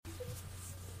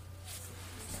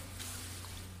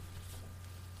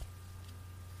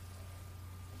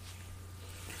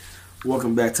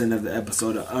Welcome back to another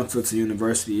episode of Unfiltered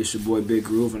University. It's your boy Big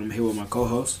Groove, and I'm here with my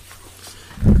co-host.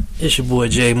 It's your boy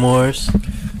Jay Morris.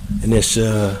 And it's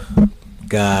your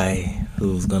guy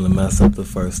who's gonna mess up the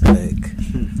first take.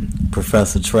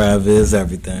 Professor Travis,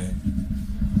 everything.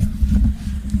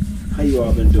 How you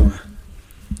all been doing?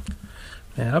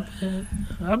 Man,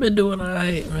 I've been doing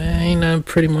alright, man. Ain't nothing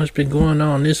pretty much been going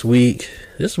on this week.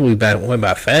 This week went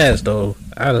by fast though,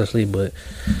 honestly, but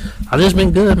I just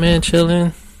been good, man,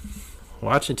 chilling,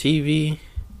 watching TV.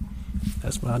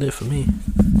 That's about it for me.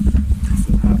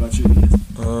 How about you?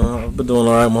 I've been doing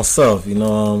alright myself.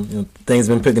 Things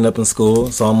been picking up in school.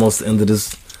 It's almost the end of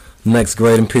this next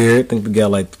grading period. I think we got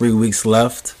like 3 weeks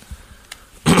left.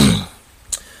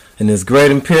 In this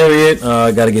grading period,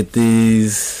 I got to get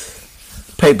these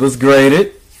papers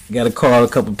graded. Got to call a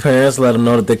couple parents, let them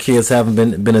know that their kids haven't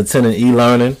been attending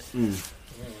e-learning.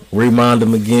 Remind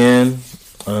them again.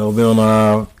 We'll be on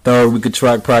our third week of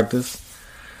track practice.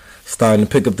 Starting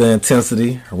to pick up the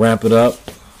intensity, ramp it up.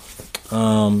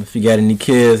 If you got any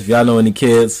kids, if y'all know any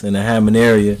kids in the Hammond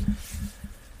area,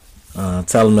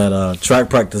 tell them that track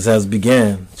practice has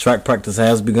begun. Track practice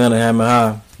has begun at Hammond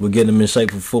High. We're getting them in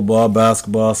shape for football,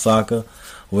 basketball, soccer,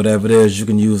 whatever it is. You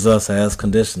can use us as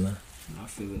conditioner. I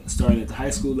feel it. Starting at the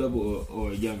high school level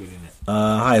or younger than that?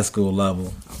 High school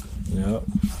level. Okay. Yep.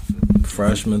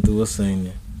 Freshman through a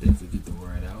senior. Definitely get the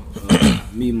word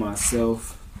out. Me,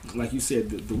 myself, like you said,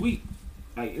 the week,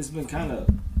 like it's been kind of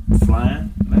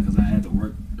flying. Like, cause I had to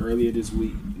work earlier this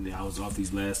week. And then I was off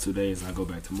these last 2 days, and I go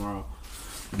back tomorrow.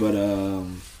 But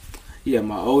yeah,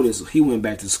 my oldest, he went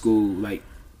back to school, like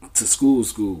to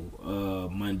school,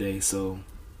 Monday. So,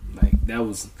 like that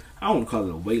was, I don't want to call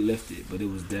it a weight lifted, but it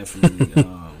was definitely,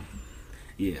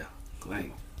 yeah,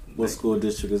 like. What school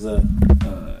district is that?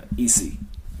 EC.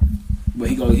 But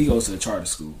he goes to a charter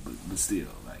school, but still,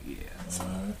 like, yeah. So,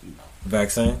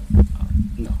 Vaccine?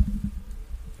 No.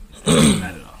 Not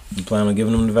at all. You plan on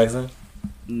giving them the vaccine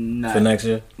Not, for next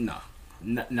year? No.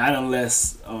 Not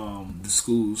unless the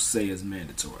schools say it's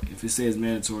mandatory. If it says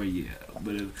mandatory, yeah.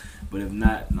 But if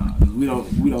not, no.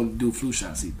 We don't do flu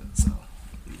shots either. So,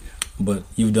 yeah. But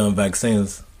you've done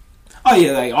vaccines. Oh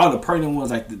yeah, like all the pertinent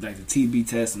ones, like the TB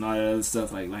test and all that other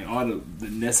stuff, like all the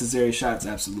necessary shots,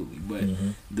 absolutely. But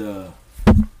the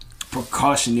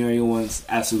precautionary ones,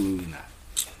 absolutely not.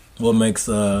 What makes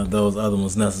those other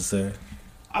ones necessary?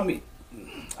 I mean,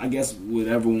 I guess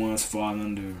whatever ones fall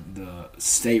under the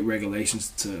state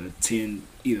regulations to attend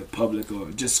either public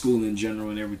or just school in general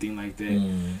and everything like that.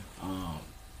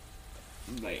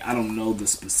 Like I don't know the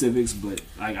specifics, but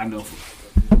like I know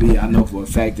for a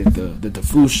fact that the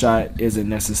flu shot isn't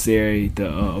necessary. The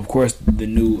of course the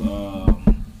new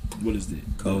what is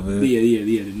it? COVID.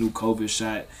 Yeah, the new COVID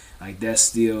shot. Like that's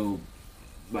still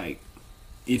like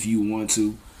if you want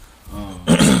to,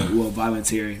 well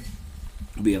voluntary.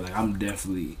 But yeah, like I'm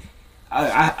definitely,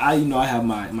 I have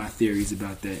my theories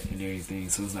about that and everything.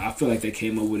 So it's like, I feel like they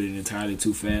came up with it entirely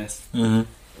too fast.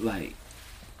 Like,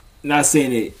 not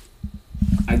saying it.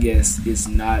 I guess it's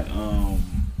not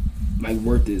like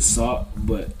worth its salt,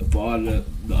 but for all the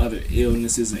other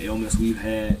illnesses and ailments we've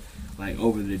had like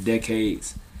over the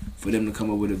decades, for them to come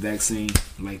up with a vaccine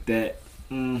like that,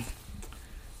 I'm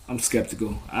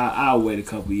skeptical. I'll wait a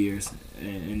couple years,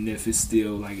 and if it's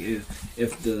still like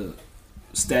if the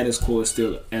status quo is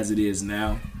still as it is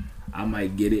now, I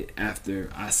might get it after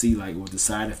I see like what the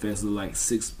side effects look like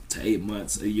 6 to 8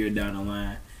 months, a year down the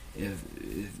line. If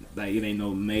like it ain't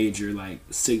no major like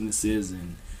sicknesses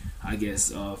and I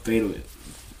guess fatal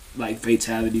like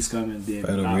fatalities coming, then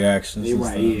fatal reactions. Yeah,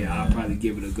 right, yeah, I'll probably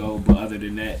give it a go. But other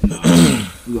than that, no,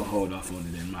 we're gonna hold off on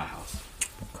it in my house.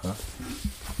 Okay.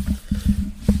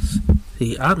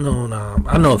 See, I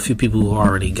know a few people who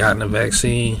already gotten the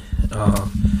vaccine,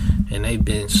 and they've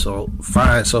been so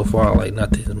fine so far. Like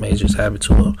nothing major has happened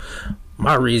to them.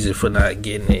 My reason for not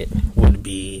getting it would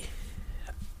be,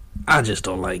 I just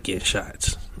don't like getting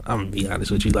shots. I'm gonna be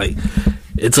honest with you. Like,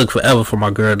 it took forever for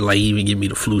my girl to like even give me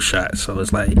the flu shot. So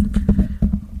it's like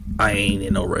I ain't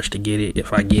in no rush to get it.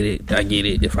 If I get it, I get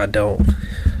it. If I don't,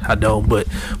 I don't. But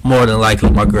more than likely,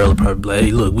 my girl will probably be like,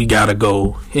 "Hey, look, we gotta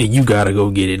go, and you gotta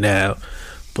go get it now."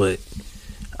 But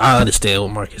I understand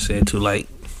what Marcus said too. Like,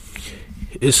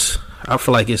 I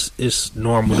feel like it's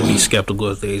normal to be skeptical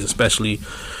of things, especially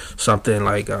something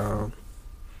like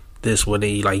this, when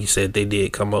they, like you said, they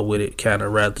did come up with it kind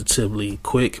of relatively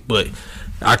quick. But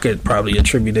I could probably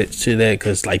attribute it to that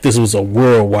because like this was a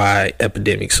worldwide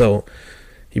epidemic, so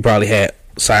you probably had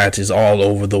scientists all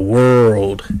over the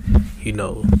world,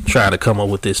 trying to come up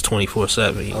with this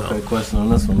 24/7. Okay, question on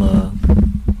this one: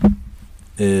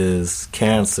 is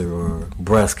cancer or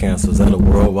breast cancer, is that a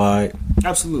worldwide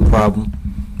Absolutely. problem.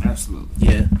 Absolutely.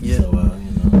 Yeah, yeah. So,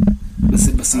 But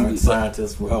see,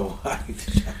 scientists worldwide.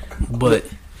 But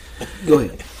go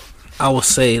ahead. I would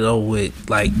say though, with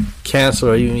like cancer,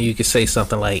 or even you could say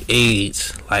something like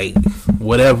AIDS, like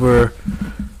whatever,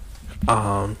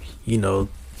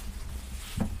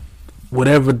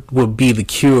 whatever would be the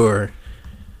cure,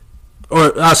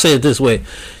 or I'll say it this way: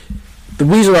 the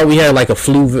reason why we had like a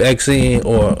flu vaccine,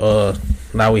 or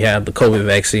now we have the COVID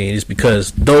vaccine, is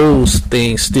because those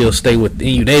things still stay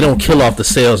within you. They don't kill off the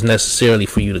cells necessarily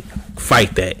for you to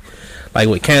fight that. Like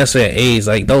with cancer and AIDS,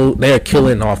 like they're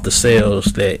killing off the cells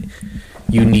that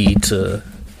you need to,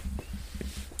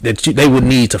 they would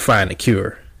need to find a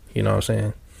cure. You know what I'm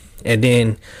saying? And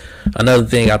then another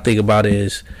thing I think about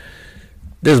is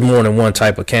there's more than one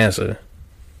type of cancer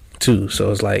too. So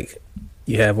it's like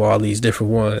you have all these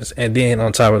different ones, and then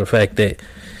on top of the fact that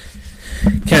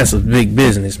cancer's big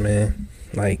business, man.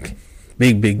 Like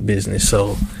big business.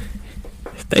 So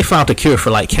if they found a cure for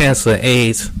like cancer and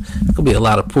AIDS, there could be a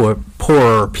lot of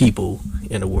poorer people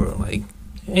in the world. Like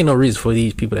ain't no reason for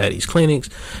these people to have these clinics.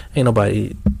 Ain't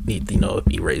nobody need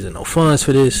be raising no funds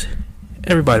for this.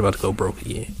 Everybody about to go broke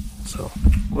again. So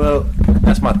Well,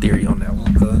 that's my theory on that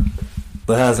one. okay.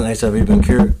 But hasn't HIV been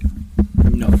cured?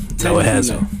 No, it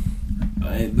hasn't.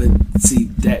 But see,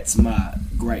 that's my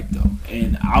gripe though,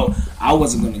 and I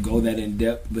wasn't gonna go that in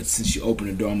depth, but since you opened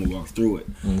the door, I'm gonna walk through it.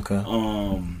 Okay.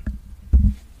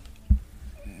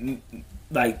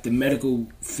 Like the medical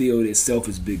field itself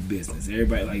is big business.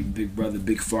 Everybody like Big Brother,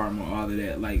 Big Pharma, all of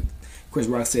that. Like Chris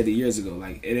Rock said it years ago.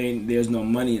 Like there's no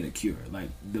money in the cure. Like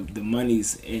the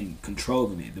money's in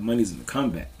controlling it. The money's in the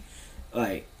comeback.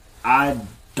 Like I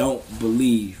don't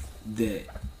believe that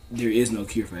there is no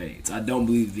cure for AIDS. I don't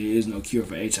believe there is no cure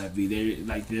for HIV.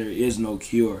 There is no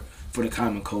cure for the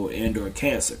common cold and or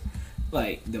cancer.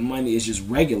 Like the money is just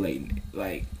regulating it.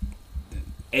 Like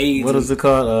AIDS. What is it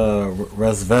called?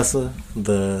 Resvesa,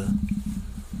 the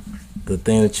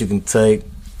thing that you can take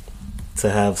to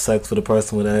have sex with a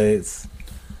person with AIDS.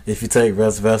 If you take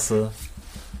Resvesa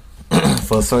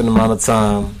for a certain amount of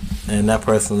time, and that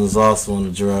person is also on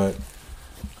the drug,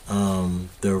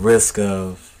 the risk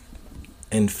of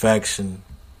infection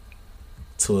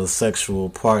to a sexual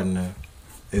partner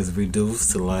is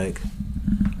reduced to like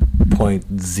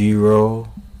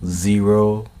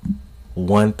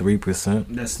 0.0013%.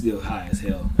 That's still high as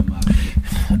hell in my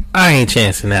opinion. I ain't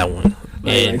chancing that one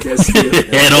Like, that's still,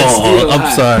 at all.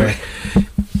 I'm sorry.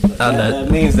 That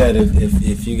means that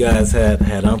if you guys had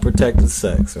unprotected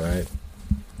sex, right,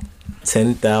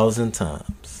 10,000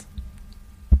 times,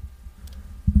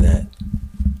 that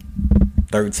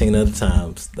 13 of the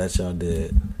times that y'all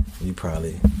did, you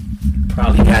probably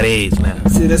got AIDS now.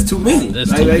 See, that's too many. That's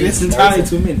That's entirely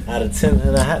too many. out of 10.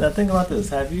 And I think about this: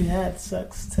 have you had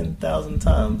sex 10,000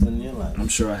 times in your life? I'm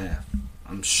sure I have.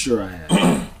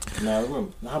 Now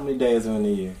remember, how many days are in a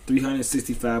year?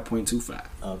 365.25.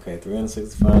 Okay,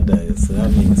 365 days. So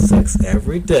that means sex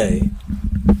every day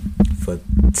for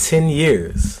 10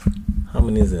 years. How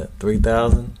many is that?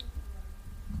 3,000?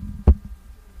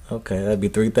 Okay, that'd be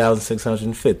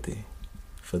 3,650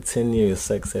 for 10 years.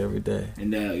 Sex every day.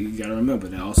 And you gotta remember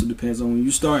that also depends on when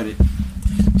you started.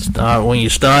 Start when you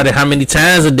started. How many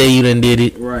times a day you done did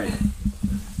it? Right.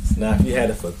 Now, if you had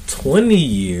it for 20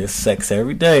 years, sex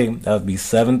every day, that would be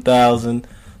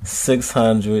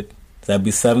 7,600. That'd be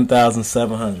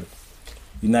 7,700.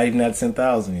 You're not even at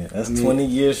 10,000 yet. That's 20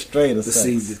 years straight of But sex.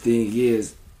 see, the thing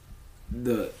is,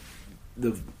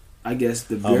 I guess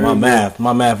the Oh, variable.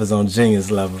 my math is on genius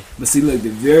level. But see, look, the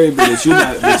variable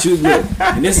that you look,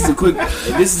 and this is a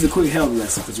quick health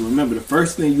lesson. Because remember, the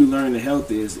first thing you learn in health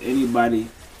is anybody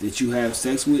that you have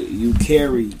sex with, you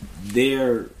carry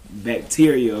their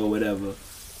bacteria or whatever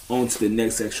onto the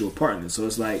next sexual partner. So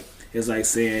it's like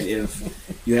saying if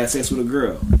you have sex with a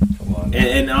girl, Come on.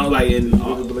 and I was like, You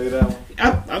really believe that one?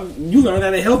 you learned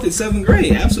that in health in 7th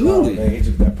grade, absolutely. No, man, he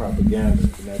just got propaganda.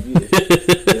 Now,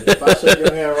 if I shake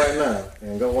your hand right now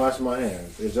and go wash my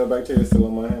hands, is your bacteria still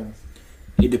on my hands?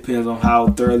 It depends on how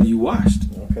thoroughly you washed.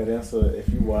 Okay, then so if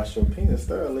you wash your penis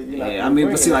thoroughly, you're not Yeah, gonna I mean,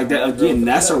 bring but see, it like that from again. girl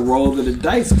That's to a girl. roll of the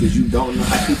dice because you don't know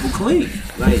how people clean.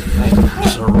 Like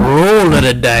It's a roll of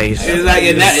the dice. it's like,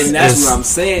 and that's It's- what I'm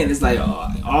saying. It's like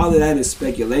all of that is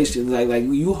speculation. Like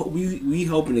we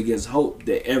hoping against hope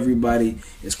that everybody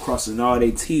is crossing all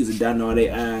their T's and dotting all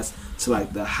their I's to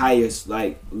like the highest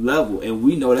like level, and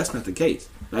we know that's not the case.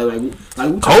 Like we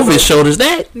COVID showed us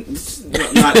that.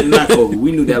 not COVID.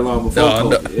 We knew that long before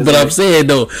COVID. It's But like, I'm saying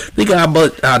though, think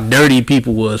how dirty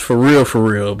people was for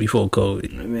real before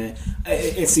COVID. man,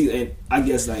 and I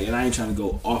guess like, and I ain't trying to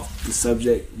go off the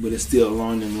subject, but it's still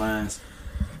along them lines.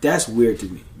 That's weird to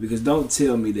me because don't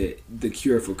tell me that the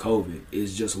cure for COVID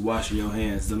is just washing your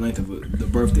hands the length of the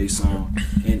birthday song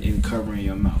and covering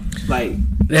your mouth. Like,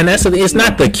 and it's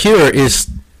not the cure.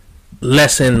 It's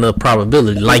lessen the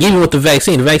probability. Like even with the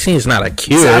vaccine is not a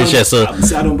cure. It's just a.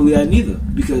 I don't believe that neither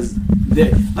because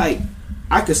like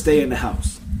I could stay in the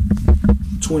house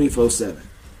 24/7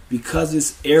 because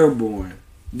it's airborne.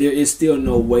 There is still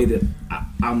no way that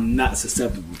I'm not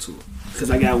susceptible to it because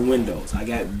I got windows, I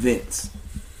got vents.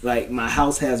 Like my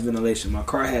house has ventilation, my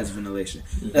car has ventilation.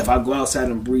 If I go outside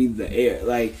and breathe the air,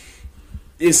 like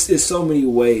it's so many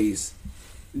ways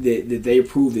that they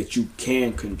prove that you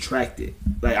can contract it.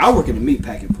 Like I work in a meat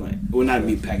packing plant, well not a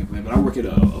meat packing plant, but I work at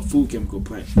a food chemical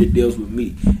plant that deals with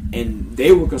meat, and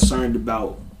they were concerned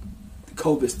about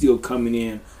COVID still coming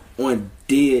in on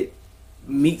dead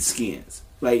meat skins.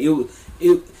 Like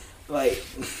it like.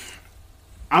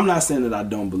 I'm not saying that I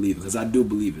don't believe it because I do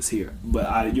believe it's here,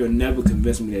 but you'll never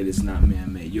convince me that it's not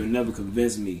man-made. You'll never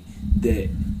convince me that,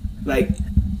 like,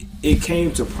 it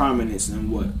came to prominence in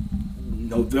what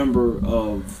November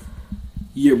of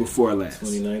year before last,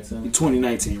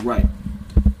 2019, right?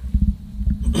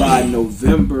 By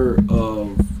November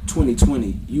of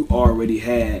 2020, you already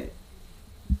had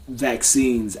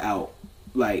vaccines out,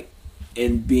 like,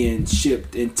 and being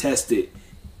shipped and tested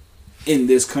in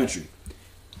this country.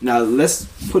 Now, let's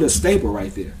put a staple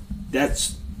right there.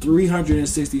 That's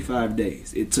 365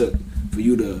 days it took for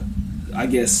you to, I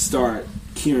guess, start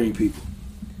curing people.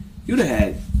 You'd have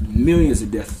had millions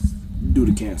of deaths due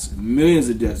to cancer, millions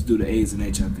of deaths due to AIDS and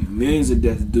HIV, millions of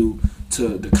deaths due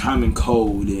to the common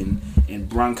cold and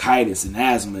bronchitis and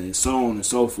asthma and so on and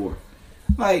so forth.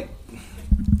 Like,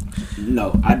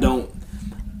 no, I don't.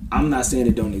 I'm not saying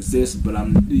it don't exist, but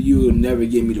you'll never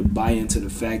get me to buy into the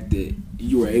fact that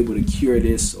you were able to cure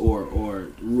this or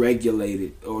regulate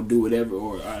it or do whatever,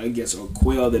 or I guess, or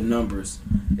quell the numbers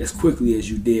as quickly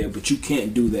as you did. But you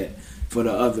can't do that for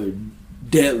the other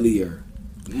deadlier,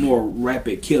 more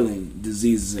rapid killing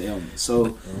diseases and ailments.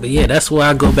 So, but yeah, that's why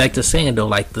I go back to saying though,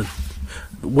 like the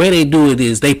way they do it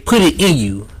is they put it in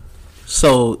you,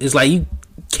 so it's like you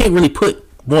can't really put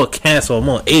more cancer or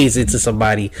more AIDS into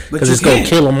somebody because it's gonna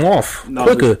kill them off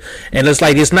quicker. And it's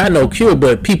like it's not no cure,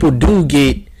 but people do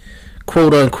get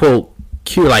quote unquote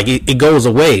cure. Like it goes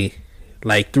away,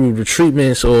 like through the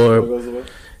treatments or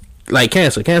like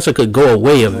cancer. Cancer could go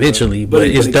away eventually, but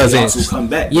it doesn't also come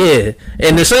back. Yeah,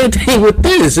 and the same thing with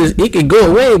this is it can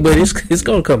go away, but it's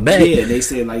gonna come back. Yeah, they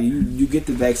say like you get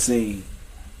the vaccine,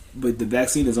 but the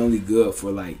vaccine is only good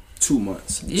for like 2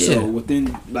 months. Yeah. So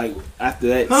within like after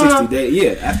that 60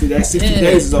 days, after that 60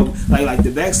 days is over, like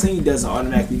the vaccine doesn't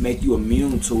automatically make you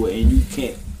immune to it, and you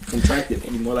can't contract it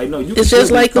anymore. Like no, you. It's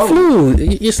just like the flu.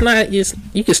 It's not. You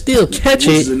can still catch it.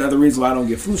 Which is another reason why I don't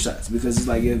get flu shots, because it's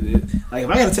like if I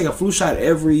got to take a flu shot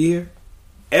every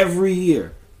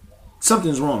year,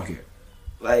 something's wrong here.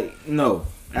 Like no,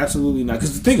 absolutely not.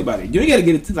 Because think about it, you ain't got to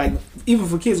get it. Like even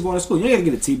for kids going to school, you ain't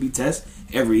got to get a TB test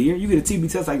every year. You get a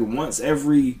TB test like once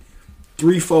every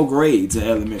 3-4 grades in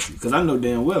elementary, because I know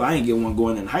damn well I ain't get one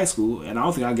going in high school, and I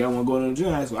don't think I got one going in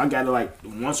junior high school. I got it like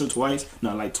once or twice,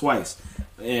 not like twice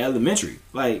in elementary.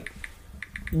 Like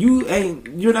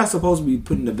you're not supposed to be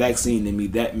putting the vaccine in me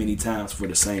that many times for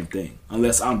the same thing,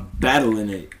 unless I'm battling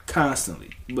it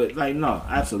constantly. But like no,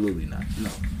 absolutely not.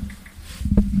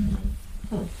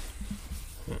 No.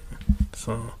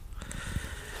 So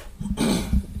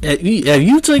have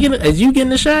you getting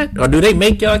the shot, or do they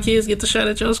make y'all kids get the shot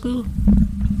at your school?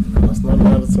 No, it's not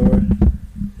mandatory.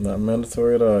 Not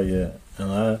mandatory at all yet.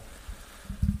 And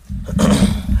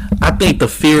I think the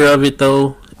fear of it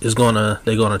though is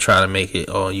they're gonna try to make it.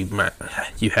 Oh, you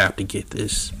have to get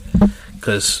this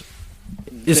because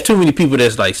it's too many people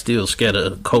that's like still scared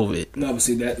of COVID. No,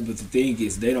 but the thing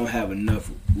is they don't have enough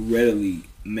readily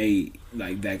made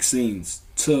like vaccines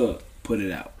to put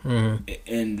it out. Mm-hmm.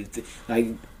 And like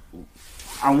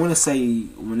I want to say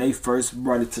when they first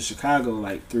brought it to Chicago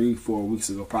like 3-4 weeks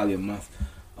ago, probably a month,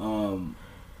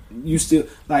 you still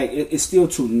like it's still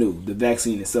too new, the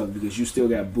vaccine itself, because you still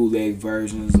got bootleg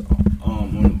versions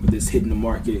that's hitting the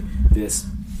market that's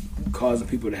causing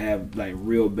people to have like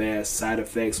real bad side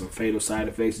effects or fatal side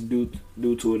effects due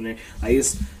to it. Like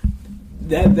it's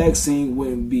that vaccine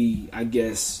wouldn't be, I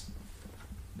guess,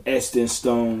 etched in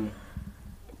stone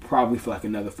probably for like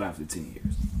another 5 to 10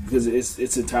 years, because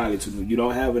it's entirely too new. You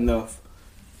don't have enough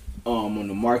on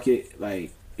the market.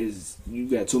 Like you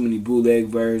got too many bootleg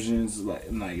versions.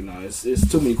 Like no, it's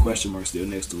too many question marks still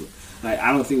next to it. Like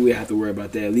I don't think we have to worry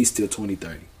about that at least till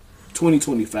 2030,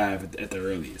 2025 at the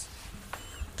earliest.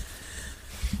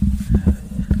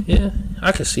 Yeah,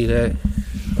 I can see that.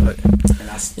 But, and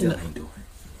I still ain't doing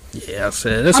it. Yeah, I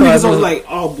said that's I mean, why I so was like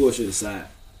all bullshit aside,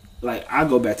 like I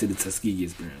go back to the Tuskegee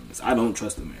experience. I don't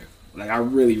trust America. Like I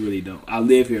really, really don't. I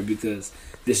live here because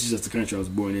this is just the country I was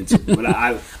born into. But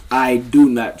I do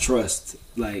not trust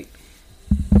like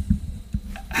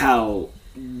how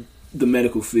the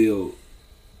medical field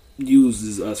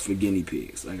uses us for guinea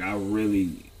pigs. Like I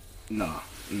really, no.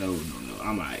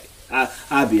 I'm alright.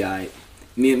 I'll be alright.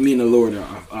 Me and the Lord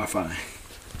are fine.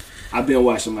 I've been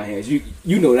washing my hands. You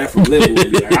know that from living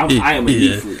with me. Like, I am a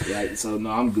neat freak, right? So no,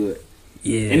 I'm good.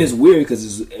 Yeah. And it's weird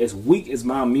because as weak as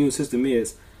my immune system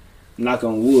is, knock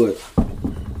on wood,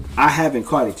 I haven't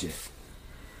caught it yet.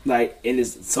 Like, and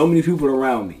there's so many people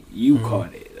around me. You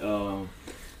caught it.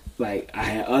 Like I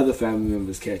had other family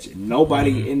members catch it.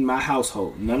 Nobody in my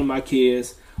household, none of my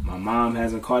kids. My mom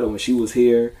hasn't caught it when she was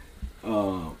here.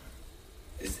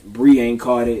 Bree ain't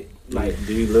caught it. Like,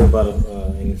 do you live by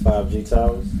any 5G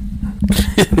towers?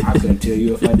 I couldn't tell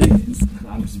you if I did.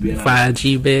 I'm just being honest.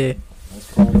 5G bad.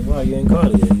 That's probably why you ain't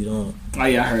caught it yet. You don't. Oh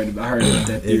yeah, I heard about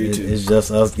that theory too. It's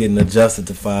just us getting adjusted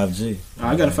to 5G.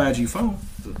 I got a 5G phone.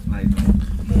 So, like,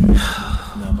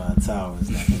 not by towers.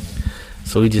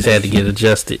 So we just had to get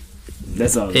adjusted.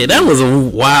 That's all. Hey, that was a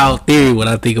wild theory when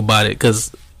I think about it,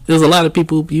 because there's a lot of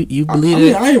people you believe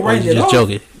it. I ain't writing it just off.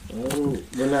 joking.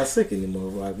 We're not sick anymore.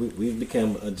 Like we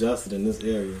became adjusted in this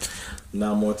area.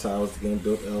 Now more towers are getting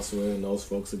built elsewhere, and those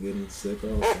folks are getting sick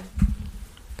also.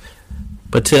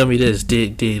 But tell me this: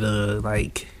 did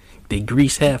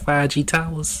Greece have 5G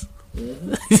towers?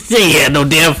 Mm-hmm. They had no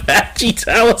damn 5G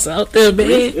towers out there,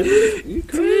 man.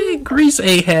 Man, Greece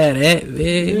ain't had that, You man.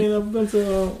 ain't never been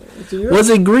to Europe? Was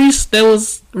it Greece that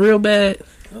was real bad?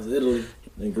 That was Italy.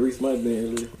 And Greece might be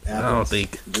in Italy. I don't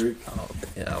think. Greek. I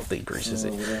don't think Greece is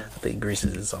it. whatever. I think Greece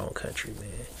is its own country,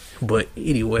 man. But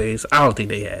anyways, I don't think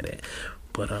they had that.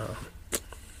 But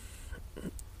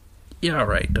you're all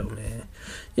right though, man.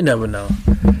 You never know.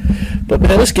 But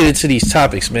man, let's get into these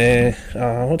topics, man.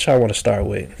 What y'all want to start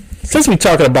with? Since we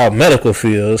talking about medical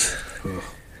fields,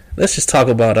 let's just talk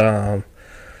about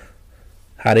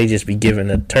how they just be giving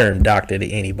the term doctor to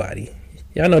anybody.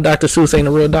 Y'all know Dr. Seuss ain't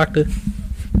a real doctor?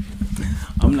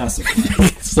 I'm not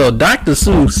surprised. So Dr.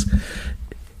 Seuss,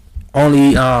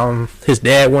 only his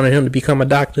dad wanted him to become a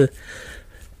doctor,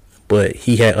 but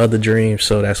he had other dreams,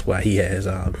 so that's why he has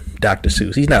Dr.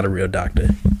 Seuss. He's not a real doctor.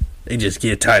 They just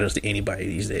give titles to anybody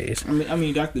these days. I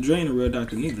mean, Dr. Dre ain't a real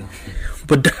doctor neither.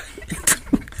 But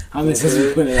How many times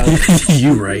we put it out?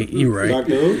 you right.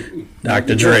 Dr. Who?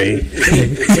 Dr. Dre.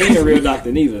 He ain't a real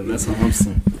doctor neither. That's what I'm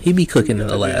saying. He be cooking in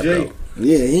the lab J. though.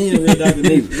 Yeah, he ain't a real doctor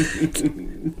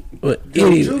neither. But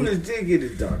Julius did get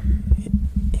his doctor.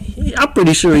 I'm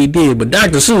pretty sure he did, but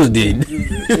Dr. Seuss did.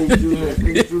 Julius got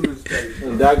his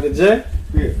And Dr. J?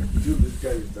 Yeah, Julius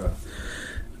got his doctor.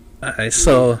 Alright,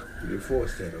 so They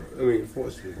forced that on. I mean,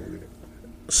 forced him on it.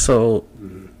 so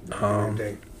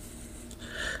Thank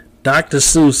Dr.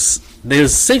 Seuss,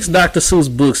 there's 6 Dr. Seuss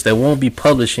books that won't be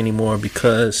published anymore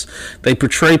because they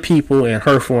portray people in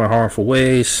hurtful and harmful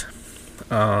ways.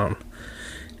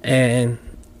 And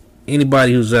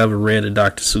anybody who's ever read a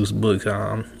Dr. Seuss book,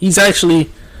 he's actually,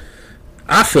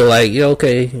 I feel like,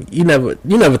 okay, you never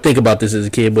think about this as a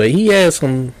kid, but he has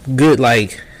some good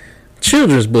like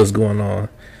children's books going on.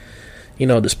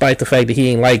 Despite the fact that he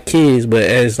ain't like kids, but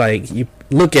as like you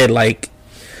look at like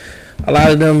a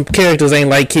lot of them characters ain't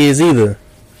like kids either,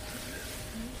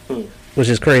 which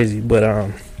is crazy.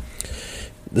 But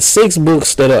the 6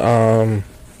 books that are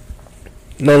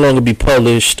no longer be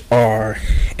published are,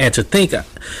 and to think that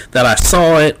I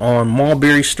saw it on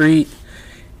Mulberry Street,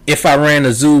 If I Ran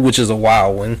the Zoo, which is a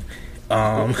wild one.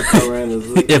 If I ran the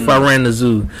zoo. If I Ran the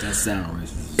Zoo. That sound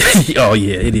racist. Oh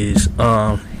yeah, it is.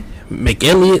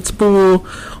 McElliot's Pool,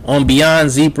 On Beyond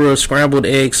Zebra, Scrambled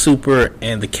Egg Super,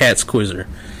 and The Cat's Quizzer.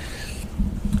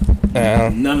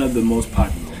 None of the most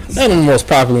popular ones. None of the most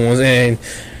popular ones, and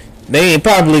they ain't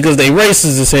popular because they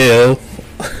racist as hell.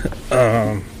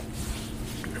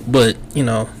 But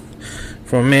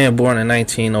for a man born in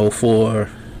 1904,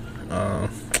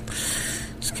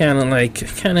 it's kind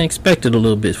of expected a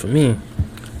little bit for me.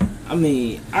 I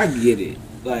mean, I get it.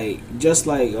 Like, just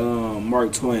like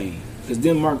Mark Twain. Because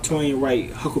didn't Mark Twain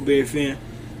write Huckleberry Finn?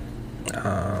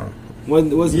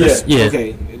 Was this? Yeah.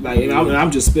 Okay. Like, and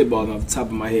I'm just spitballing off the top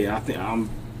of my head. I think I'm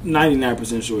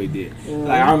 99% sure he did.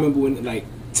 Like, I remember when, like,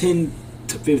 10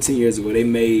 to 15 years ago, they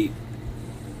made,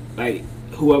 like,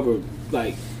 whoever,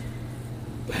 like,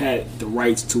 had the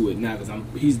rights to it now, because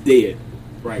he's dead,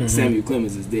 right? Samuel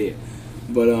Clemens is dead.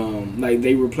 But, like,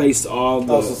 they replaced all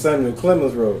the... Oh, so Samuel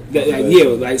Clemens wrote.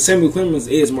 Like Samuel Clemens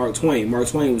is Mark Twain. Mark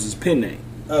Twain was his pen name.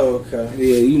 Oh, okay.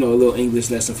 Yeah, a little English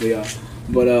lesson for y'all.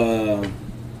 But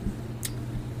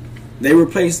they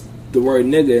replaced the word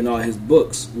nigga in all his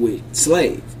books with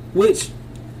slave, which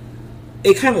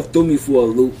it kind of threw me for a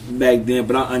loop back then,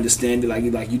 but I understand it. Like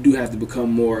you do have to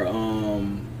become more,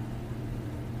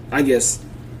 I guess,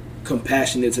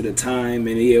 compassionate to the time,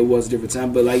 and yeah, it was a different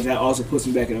time. But like that also puts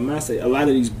me back in the mindset. A lot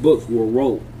of these books were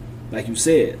wrote, like you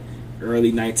said,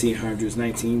 early 1900s,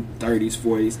 1930s,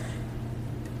 40s.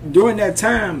 During that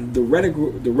time, the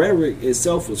rhetoric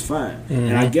itself was fine,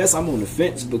 and I guess I'm on the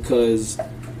fence because,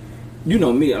 you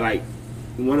know me, like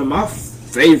one of my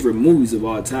favorite movies of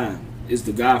all time is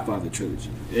the Godfather trilogy,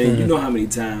 and you know how many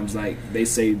times like they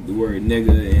say the word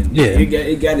nigga, and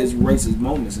it got its racist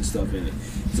moments and stuff in it.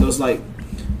 So it's like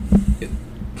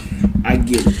I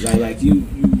get it, like you.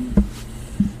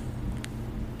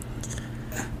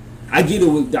 I get it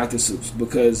with Dr. Seuss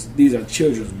because these are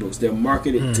children's books. They're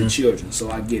marketed to children,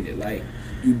 so I get it. Like,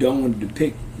 you don't want to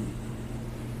depict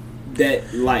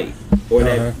that light or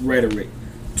that rhetoric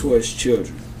towards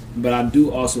children. But I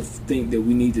do also think that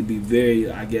we need to be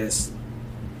very, I guess,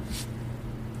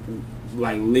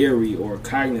 like leery or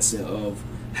cognizant of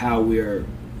how we're,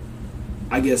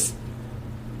 I guess,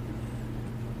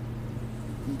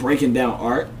 breaking down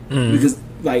art because,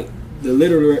 like, the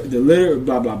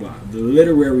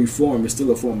literary form is still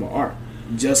a form of art,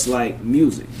 just like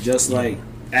music, just like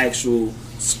actual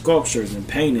sculptures and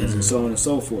paintings and so on and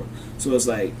so forth. So it's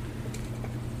like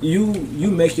you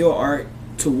make your art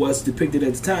to what's depicted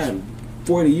at the time.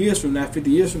 40 years from now,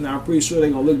 50 years from now, I'm pretty sure they're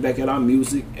gonna look back at our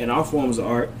music and our forms of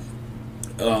art,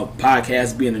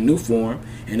 podcasts being a new form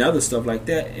and other stuff like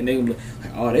that, and they gonna be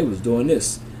like, oh, they was doing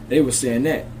this, they were saying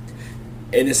that,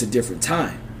 and it's a different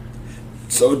time.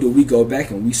 So do we go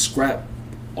back and we scrap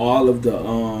all of the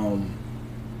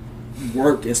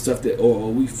work and stuff that,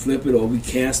 or we flip it, or we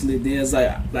cancel it? Then it's like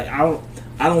I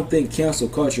don't think cancel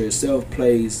culture itself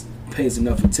pays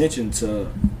enough attention to,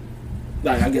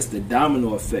 like, I guess the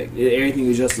domino effect. Everything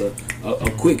is just a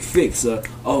quick fix.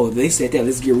 Oh, they said that,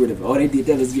 let's get rid of it. Oh, they did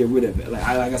that, let's get rid of it. Like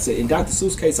I said, in Dr.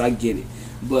 Seuss' case, I get it,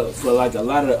 but for like a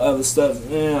lot of the other stuff,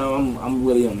 I'm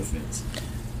really on the fence.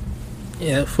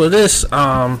 Yeah, for this,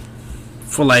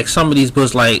 for like some of these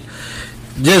books, like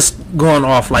just going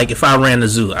off, like if I ran the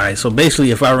zoo, alright, so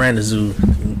basically if I ran the zoo,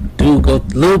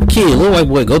 little white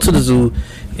boy go to the zoo,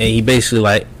 and he basically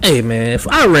like, hey man, if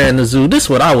I ran the zoo, this is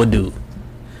what I would do.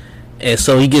 And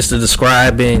so he gets to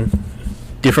describing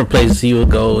different places he would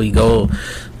go.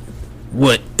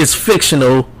 It's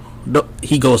fictional,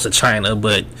 he goes to China,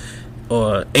 but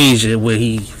or Asia, where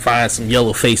he finds some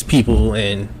yellow faced people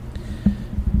and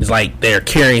it's like they're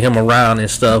carrying him around and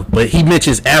stuff, but he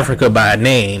mentions Africa by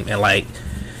name, and like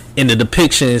in the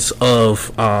depictions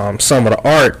of some of the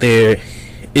art there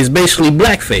is basically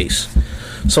blackface.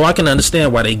 So I can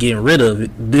understand why they getting rid of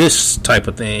this type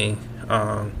of thing.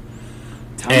 Tom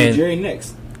and Jerry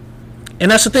next. And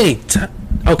that's the thing.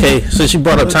 Okay, since you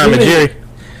brought up Tom and Jerry,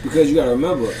 because you gotta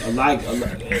remember,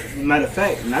 matter of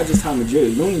fact, not just Tom and Jerry,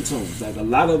 Looney Tunes, like a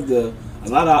lot of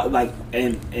like,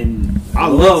 and I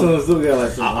love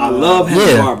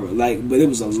Hanna-Barbera, like, but it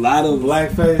was a lot of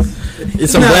blackface.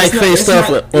 It's some blackface stuff,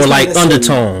 or like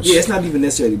undertones. Yeah, it's not even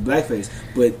necessarily blackface,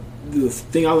 but the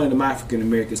thing I learned in my African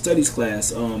American Studies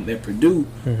class at Purdue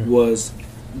was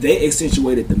they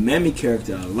accentuated the Mammy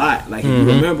character a lot. Like, if you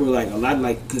remember, like a lot,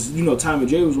 like, because you know Tom and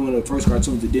Jerry was one of the first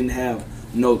cartoons that didn't have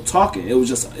no talking. It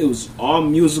was all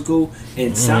musical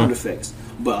and sound effects.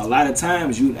 But a lot of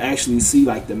times you'd actually see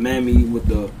like the Mammy with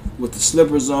the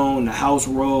slippers on, the house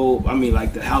robe. I mean,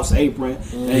 like the house apron,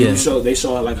 and they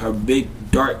show like her big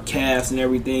dark calves and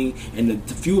everything. And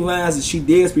the few lines that she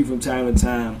did speak from time to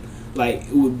time, like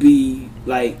it would be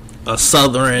like a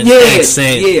southern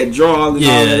accent, drawl and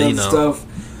all that other stuff.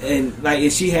 And like,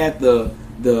 and she had the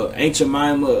Aunt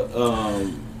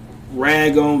Jemima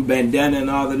rag on, bandana and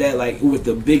all of that, like with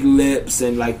the big lips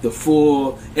and like the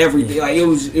full everything. Like it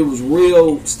was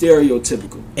real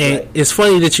stereotypical. And like, it's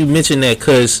funny that you mentioned that,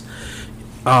 because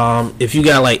if you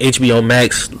got like HBO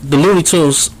Max, the Looney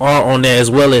Tunes are on there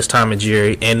as well as Tom and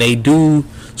Jerry, and they do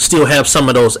still have some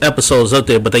of those episodes up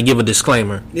there, but they give a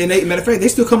disclaimer. And matter of fact, they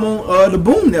still come on the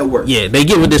Boom Network. Yeah, they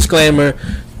give a disclaimer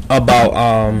about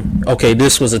okay,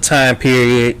 this was a time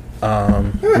period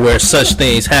where such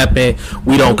things happen.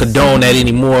 We don't condone that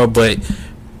anymore, but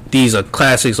these are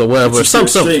classics or whatever.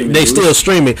 They still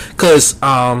streaming because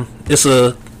it's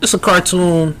a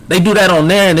cartoon. They do that on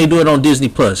there, and they do it on Disney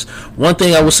Plus. One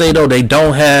thing I would say though, they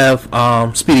don't have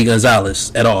Speedy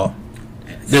Gonzales at all.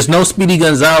 There's no Speedy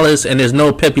Gonzales, and there's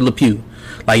no Pepe Le Pew.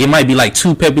 Like, it might be like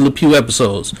 2 Pepe Le Pew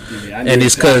episodes, and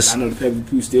it's because I know the Pepe Le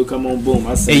Pew still come on Boom.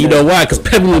 And you know why? Because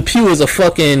Pepe Le Pew is a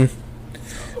fucking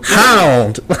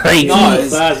hound. Like, No,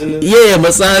 it's- yeah,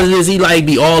 misogynist. He like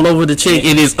be all over the chick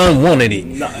and is unwanted it.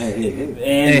 No,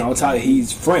 and on top,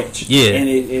 he's French. Yeah. And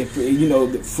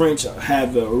the French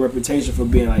have a reputation for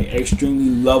being like extremely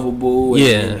lovable and,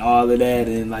 Yeah. and all of that,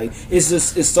 and like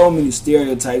it's so many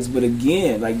stereotypes. But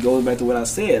again, like goes back to what I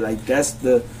said, like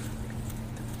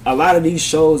a lot of these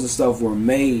shows and stuff were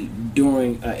made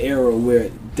during an era where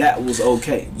that was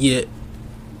okay. Yeah,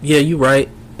 you're right.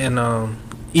 And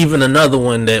even another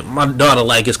one that my daughter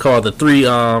like is called the Three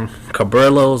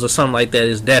Cabrillos or something like that.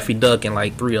 It's Daffy Duck and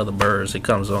like three other birds. It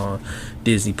comes on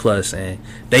Disney Plus, and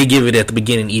they give it at the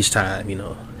beginning each time,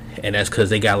 and that's because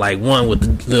they got like one with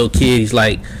the little kid. He's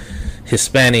like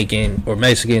Hispanic or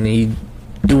Mexican, and he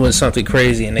doing something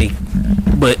crazy,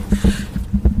 but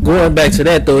going back to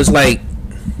that though, it's like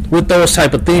with those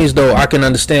type of things though, I can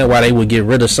understand why they would get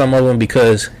rid of some of them,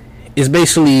 because it's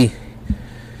basically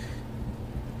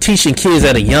teaching kids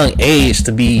at a young age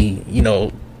to be,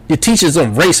 it teaches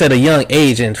them race at a young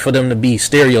age and for them to be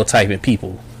stereotyping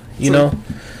people,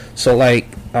 so like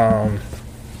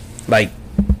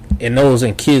in those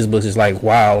in kids books, it's like,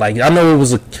 wow, like I know it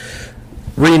was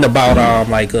reading about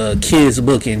like a kids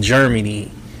book in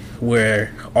Germany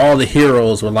where all the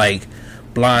heroes were like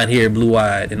blonde hair, blue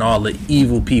eyed, and all the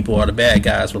evil people or the bad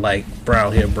guys were like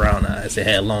brown hair, brown eyes. They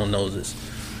had long noses.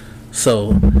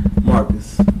 So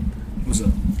Marcus, What's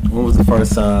up? when was the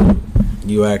first time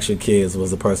you asked your kids,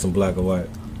 was the person black or white?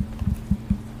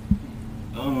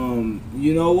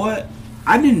 You know what?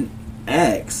 I didn't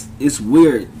ask. It's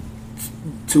weird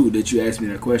too that you asked me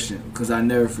that question, because I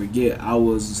never forget. I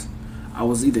was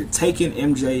either taking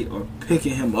MJ or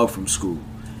picking him up from school,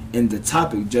 and the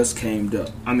topic just came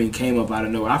up. Came up out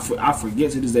of nowhere. I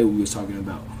forget to this day what we was talking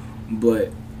about,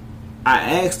 but I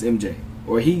asked MJ,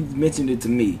 or he mentioned it to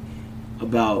me,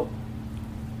 about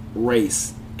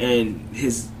race, and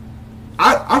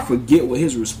I forget what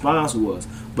his response was,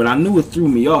 but I knew it threw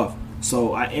me off.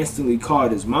 So I instantly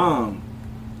called his mom,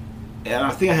 and I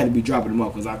think I had to be dropping him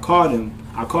off because I called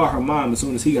her mom as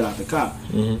soon as he got out the car,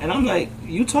 and I'm like,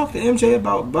 "You talked to MJ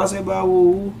about basketball?"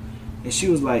 Woo? And she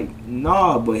was like,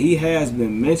 "Nah, but he has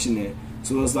been mentioning."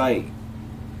 So it's like,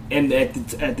 and at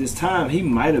this time he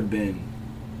might have been.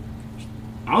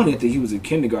 I don't even think he was in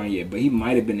kindergarten yet, but he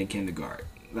might have been in kindergarten,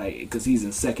 like, because he's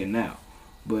in second now.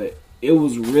 But it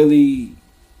was really,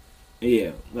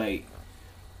 yeah, like.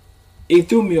 It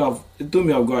threw me off. It threw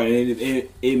me off guard, and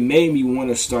it made me want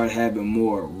to start having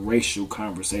more racial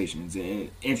conversations and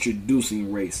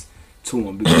introducing race to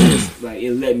him, because like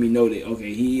it let me know that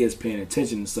okay, he is paying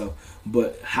attention and stuff,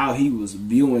 but how he was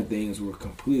viewing things were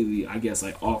completely, I guess,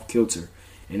 like off kilter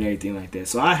and everything like that.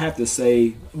 So I have to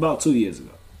say about 2 years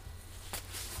ago.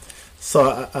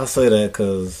 So I say that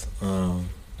because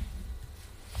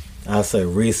I say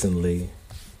recently,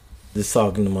 just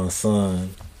talking to my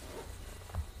son.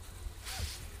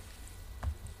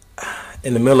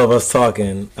 In the middle of us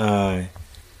talking, I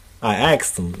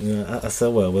asked him. I said,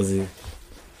 "What was he?"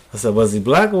 I said, "Was he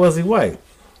black or was he white?"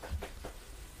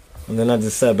 And then I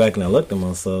just sat back and I looked at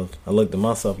myself.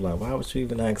 Like, why would you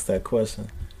even ask that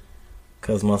question?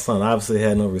 Because my son obviously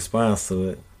had no response to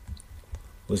it,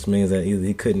 which means that either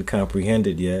he couldn't comprehend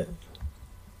it yet.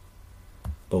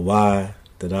 But why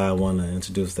did I want to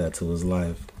introduce that to his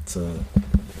life?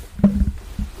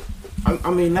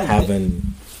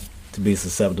 Having to be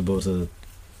susceptible to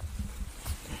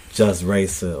just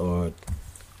race or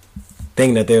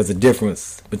think that there's a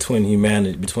difference between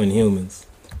humans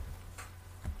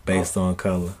based on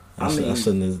color. I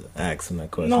shouldn't have asked him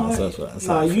that question.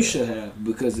 No, you should have,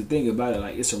 because the thing about it,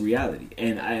 like, it's a reality.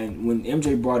 And when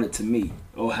MJ brought it to me,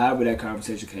 or however that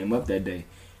conversation came up that day,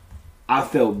 I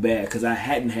felt bad because I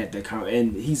hadn't had that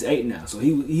conversation. And he's 8 now, so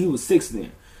he was 6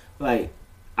 then. Like,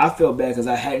 I felt bad because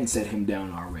I hadn't set him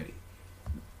down already.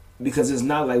 Because it's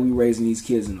not like we raising these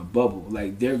kids in a bubble.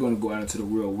 Like, they're going to go out into the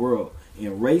real world.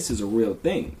 And race is a real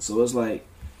thing. So it's like,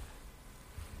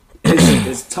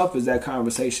 as tough as that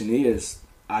conversation is,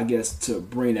 I guess, to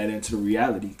bring that into the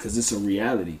reality. Because it's a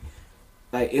reality.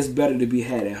 Like, it's better to be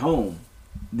had at home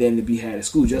than to be had at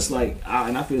school. Just like,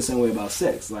 and I feel the same way about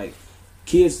sex. Like,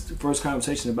 kids' first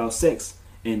conversation about sex,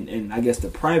 and I guess the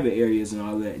private areas and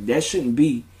all that shouldn't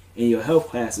be in your health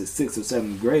class at 6th or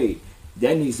 7th grade.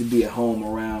 That needs to be at home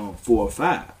around 4 or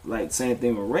 5. Like, same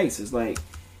thing with race. It's like,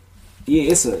 yeah,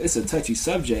 it's a touchy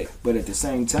subject, but at the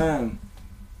same time,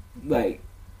 like,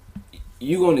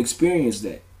 you're gonna experience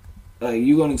that. Like,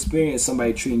 you're gonna experience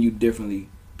somebody treating you differently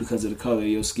because of the color of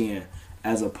your skin,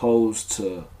 as opposed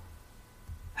to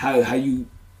how you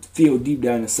feel deep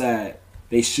down inside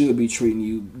they should be treating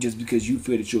you just because you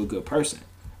feel that you're a good person.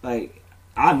 Like,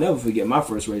 I'll never forget my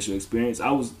first racial experience.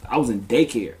 I was in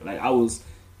daycare. Like, I was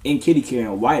in kitty care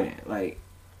in White Ant. Like,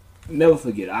 never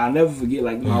forget. I'll never forget,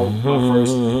 like, my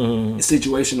first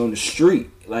situation on the street,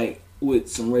 like, with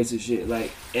some racist shit.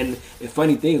 Like, and the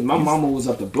funny thing is, my mama was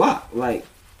up the block. Like,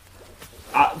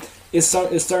 it's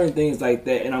certain things like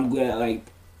that, and I'm glad, like,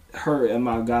 her and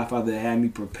my godfather had me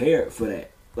prepared for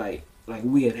that. Like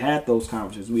we had those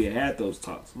conversations, we had those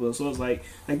talks. Well, so it's like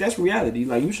that's reality.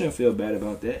 Like, you shouldn't feel bad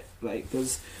about that. Like,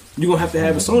 because you're gonna have to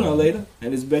have it sooner or later,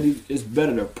 and it's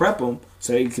better to prep them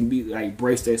so they can be like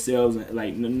brace themselves and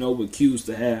like know what cues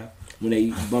to have when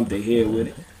they bump their head with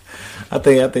it. I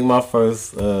think my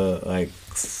first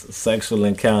sexual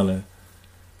encounter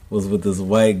was with this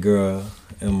white girl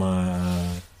in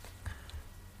my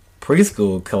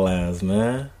preschool class,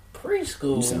 man.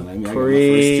 Preschool. You sound like me. I got my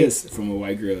first kiss from a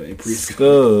white girl in preschool.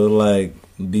 School, like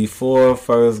before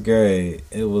first grade.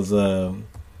 It was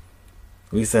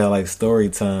we used to have like story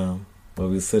time where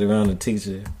we sit around the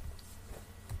teacher.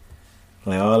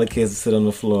 Like, all the kids would sit on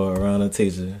the floor around the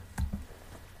teacher.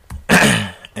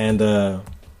 And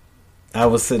I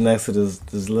was sitting next to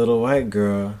this little white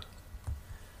girl,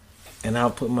 and I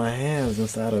put my hands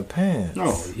inside her pants.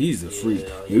 Oh, he's a freak.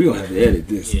 Yeah, we gonna have to edit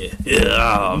this. Yeah.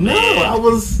 Oh, man. No,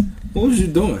 What was you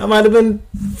doing? I might have been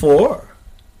 4,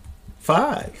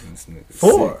 5,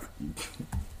 4.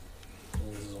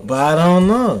 But I don't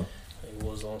know. It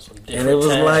was on some different And it was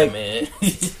time, like, man.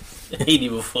 It ain't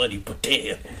even funny, but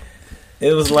damn.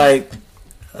 it was like,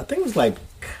 I think it was like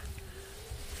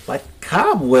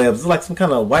cobwebs. Like some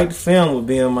kind of white film would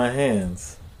be in my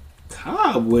hands.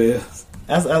 Cobwebs.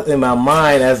 That's in my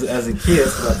mind as a kid.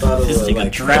 So I thought it was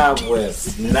like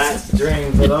cobwebs, not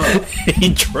dreams at all. He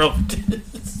dropped it.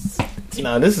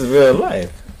 No, this is real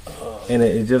life. And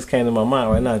it just came to my mind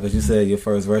right now because you said your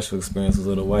first racial experience was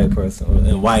with a white person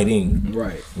and whiting.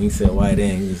 Right. When you said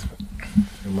whiting, you just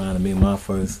reminded me of my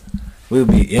first. We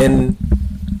would be in.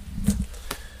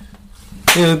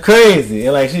 It was crazy.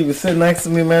 And like, she was sitting next to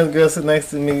me, man. The girl sitting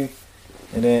next to me,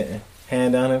 and then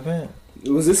hand down her pants.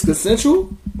 Was this consensual?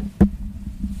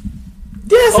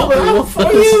 Yes, I was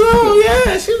 4 years old.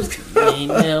 Yeah, she was. 5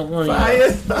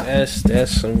 years.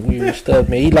 That's some weird stuff,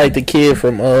 man. He like the kid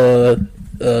from Arnold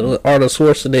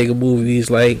Schwarzenegger movies,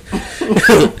 like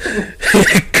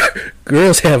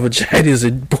girls have vaginas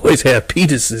and boys have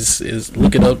penises. Is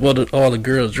looking up what all the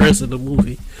girls dress in the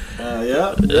movie.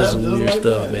 Yeah, That's some weird like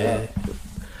stuff, that, man.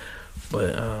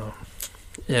 But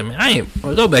yeah, man,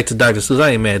 I'll go back to Dr. Seuss.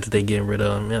 I ain't mad that they getting rid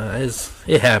of him. Yeah,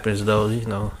 it happens though, you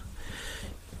know.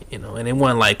 And it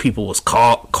wasn't like people was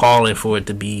calling for it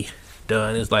to be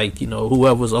done. It's like,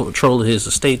 whoever was controlling his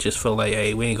estate just felt like,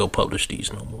 hey, we ain't gonna publish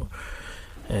these no more.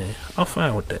 And I'm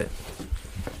fine with that.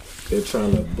 They're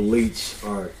trying to bleach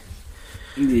art.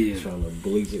 Yeah. Trying to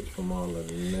bleach it from all of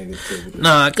the negativity.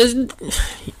 Nah, because at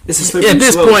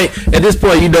this point,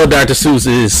 Dr. Seuss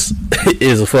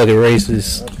is a fucking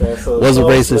racist. Okay, so was a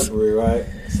racist, slippery, right?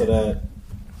 So that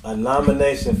a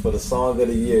nomination for the song of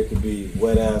the year could be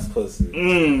 "Wet Ass Pussy."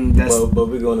 But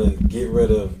we're gonna get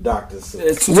rid of Dr.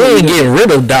 Seuss. We ain't getting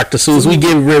rid of Dr. Seuss. We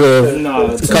getting rid of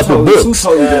a couple books.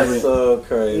 That's so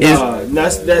crazy.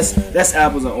 That's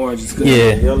apples and oranges.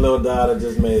 Yeah, your little daughter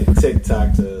just made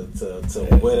TikTok to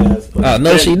wet ass pussy.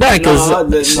 No, she not,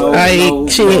 because she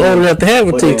ain't old enough to have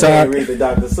a TikTok. Read the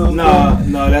Dr. Seuss.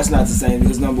 No, that's not the same.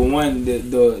 Because number one,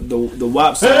 the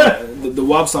WAP song, the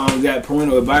WAP song got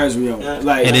parental advisory on it.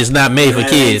 Like, and it's not made for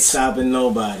kids. Stopping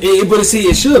nobody. But see,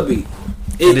 it should be.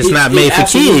 It's not made for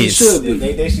kids. Should be.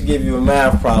 They should give you a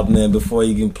math problem then before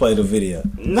you can play the video.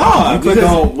 No, you click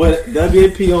on WAP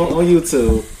on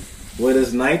YouTube. What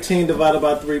is 19 divided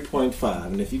by 3.5?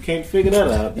 And if you can't figure that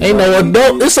out, ain't no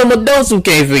adult. There's some adults who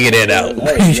can't figure that out.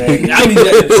 I need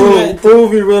that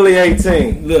prove you're really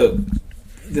 18. Look,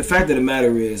 the fact of the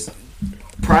matter is,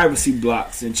 privacy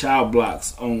blocks and child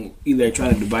blocks on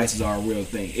electronic devices are a real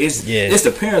thing. It's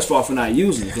the parents' fault for not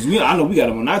using it, because I know we got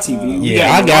them on our TV.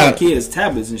 I got kids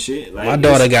tablets and shit. Like, my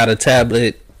daughter got a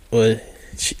tablet.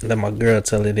 Let my girl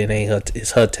tell it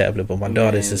it's her tablet, but my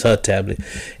daughter's is her tablet,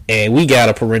 and we got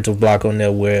a parental block on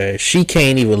there where she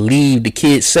can't even leave the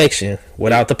kids section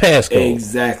without the passcode.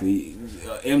 Exactly.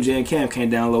 MJ and Cam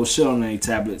can't download shit on their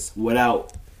tablets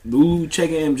without Lou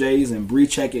checking MJ's and Bree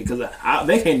checking, because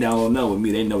they can't download none with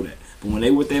me. They know that, but when they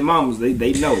with their mamas, they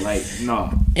know, like,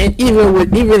 nah. And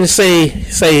even say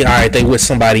all right, they with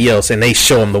somebody else and they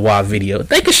show them the WAP video,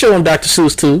 they can show them Dr.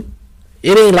 Seuss too.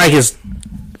 It ain't like it's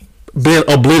been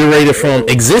obliterated from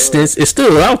existence. It's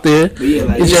still out there. Yeah,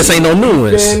 like, it just ain't no new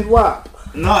ones. Ben WAP.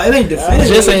 No, it ain't defending.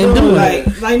 Just ain't doing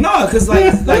it. Like no, because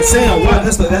like saying what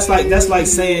that's like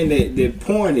saying that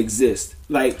porn exists.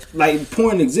 Like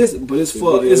porn exists, but it's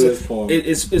for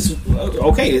it's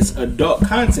okay. It's adult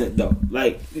content though.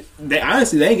 Like they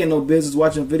ain't got no business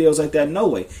watching videos like that. No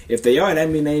way. If they are, that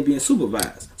mean they ain't being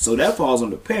supervised. So that falls on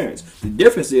the parents. The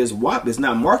difference is WAP is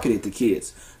not marketed to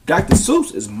kids. Dr.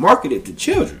 Seuss is marketed to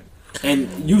children, and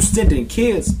you sending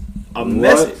kids a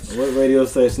message. What radio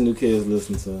station do kids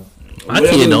listen to? My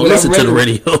kid don't listen to the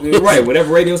radio. Right,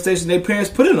 whatever radio station their parents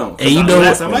put it on. And you know,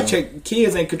 last time I checked,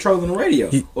 kids ain't controlling the radio,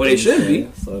 or they should be.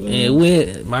 So and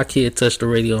when my kid touched the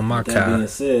radio in my that car, being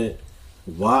said,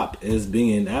 WAP is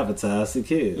being advertised to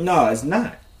kids. No, it's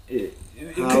not.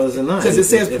 How is it not? Because it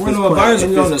says parental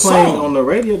advisory on the song. On the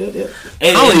radio,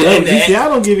 I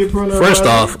don't give you parental first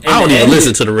off, I don't even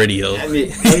listen to the radio. I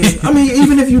mean,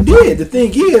 even if you did, the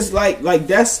thing is, like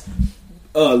that's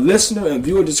listener and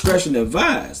viewer discretion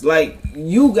advised. Like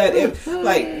you got it.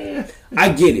 Like I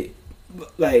get it.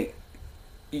 Like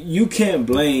you can't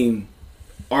blame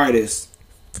artists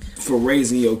for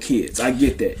raising your kids. I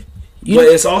get that, but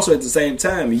it's also at the same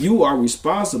time you are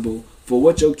responsible for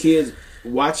what your kids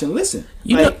watch and listen.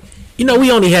 You know,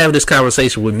 we only have this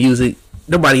conversation with music.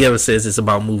 Nobody ever says it's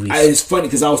about movies. It's funny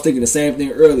because I was thinking the same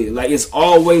thing earlier. Like it's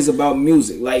always about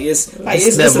music. Like it's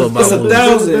never about it's a movies.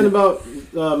 thousand. It's been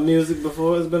about music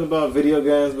before. It's been about video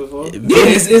games before. Yeah, but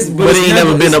it ain't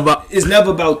never been about. It's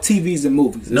never about TVs and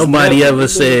movies. Nobody ever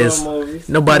says.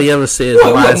 Nobody ever says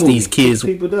why is these kids.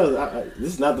 People does.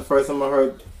 This is not the first time I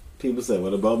heard people say,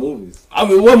 "What about movies?" I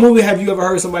mean, what movie have you ever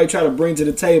heard somebody try to bring to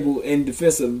the table in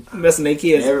defense of messing their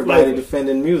kids? Everybody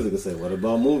defending music and say, "What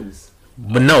about movies?"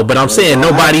 But I'm saying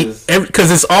nobody, because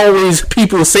it's always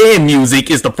people saying music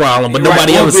is the problem, but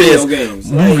nobody ever says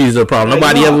movies are the problem.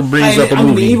 Nobody ever brings up a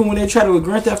movie. Even when they try to with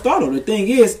Grand Theft Auto, the thing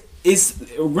is,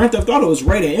 Grand Theft Auto is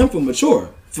rated M for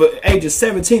mature for ages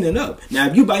 17 and up. Now,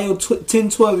 if you buy your 10,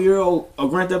 12-year-old a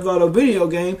Grand Theft Auto video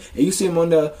game and you see them on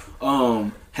the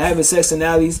having sex in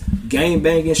alleys, gang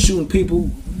banging, shooting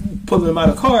people, pulling them out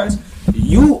of cars,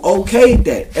 you okayed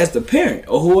that as the parent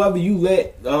or whoever you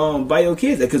let buy your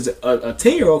kids that, because a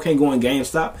 10-year-old can't go in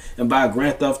GameStop and buy a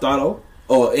Grand Theft Auto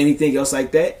or anything else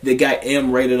like that got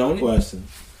M rated on it. Question: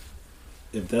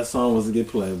 if that song was to get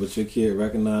played, would your kid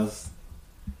recognize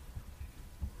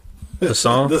the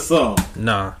song? The song?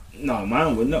 Nah. No,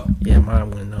 mine would know. Yeah,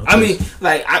 mine wouldn't know. I mean,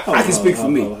 like I can speak for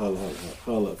me.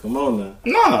 Hold up, come on now.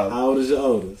 No. How old is your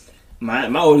oldest? My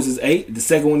oldest is 8. The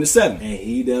second one is 7. And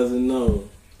he doesn't know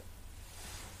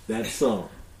that song.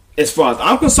 As far as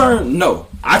I'm concerned, no,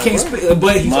 I can't speak.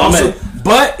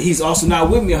 But he's also not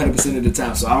with me 100% of the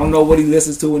time, so I don't know what he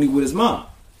listens to when he with his mom.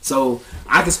 So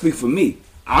I can speak for me.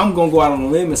 I'm gonna go out on a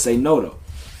limb and say no, though.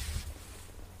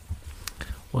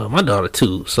 Well, my daughter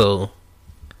too, so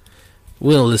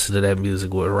we don't listen to that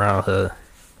music around her.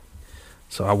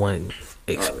 So I wouldn't.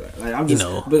 Like I'm just,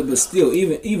 but still,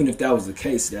 even if that was the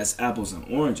case, that's apples and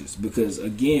oranges. Because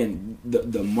again,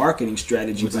 the marketing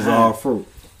strategy, which is all fruit.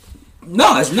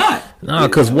 No, it's not. No,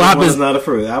 because WAP is not a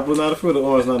fruit. Apple's not a fruit. The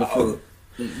orange not a fruit.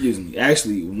 Excuse me.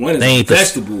 Actually, one is a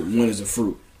vegetable. One is a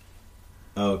fruit.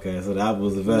 Okay, so the apple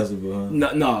is a vegetable, huh?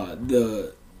 No,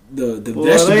 the well,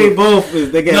 vegetable. They both.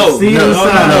 They got seeds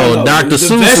inside. No. Dr.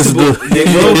 Seuss is the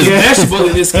vegetable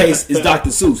in this case is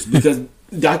Dr. Seuss because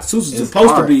Dr. Seuss is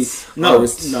supposed to be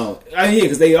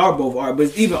because they are both art,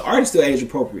 but even art is still age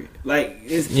appropriate. Like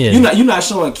you're not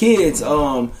showing kids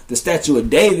the statue of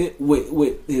David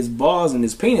with his balls and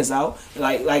his penis out.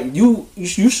 Like you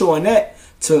showing that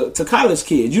to college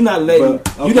kids. You're not letting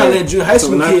junior high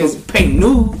school kids paint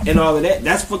nude and all of that.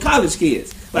 That's for college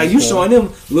kids. Like you showing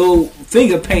them little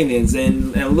finger paintings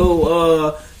and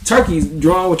little turkeys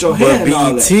drawn with your hand. And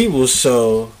all that. BET will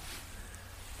show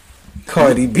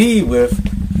Cardi B with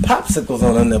popsicles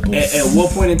on her nipples. At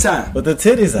what point in time? With the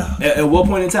titties out. At what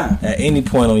point in time? At any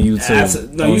point on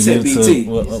YouTube. No, you said BT.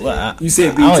 You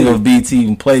said BT. I don't know if BT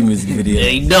even play music videos.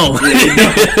 They don't.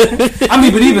 I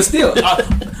mean, but even still,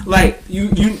 like you,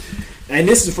 and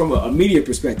this is from a media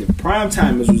perspective.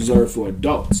 Primetime is reserved for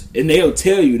adults, and they'll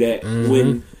tell you that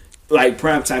when, like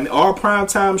primetime, all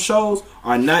primetime shows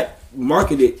are not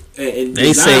marketed and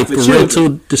they say for parental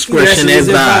children. discretion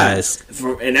advised.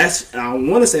 And that's, I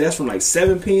want to say that's from like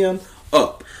 7 p.m.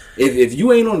 up. If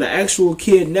you ain't on the actual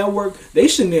kid network, they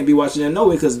shouldn't even be watching that no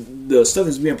way, because the stuff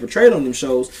that's being portrayed on them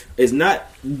shows is not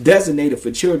designated for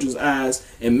children's eyes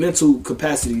and mental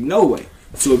capacity no way.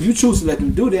 So if you choose to let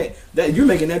them do that you're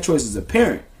making that choice as a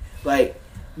parent. Like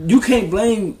you can't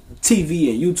blame TV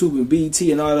and YouTube and BET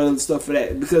and all that other stuff for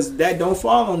that, because that don't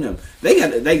fall on them. They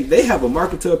have a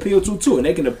market to appeal to too, and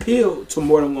they can appeal to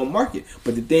more than one market.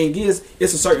 But the thing is,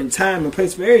 it's a certain time and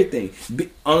place for everything.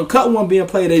 Uncut one being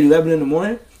played at 11 in the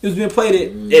morning. It was being played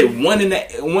at 1 in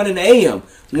the a.m.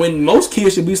 when most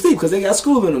kids should be asleep because they got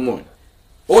school in the morning.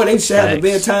 Or they should have a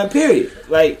bedtime period.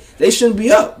 Like, they shouldn't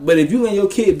be up. But if you let your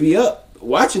kid be up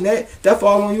watching that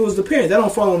falls on you as the parent. That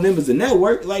don't fall on them as the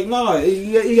network. Like, no,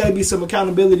 you got to be some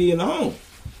accountability in the home.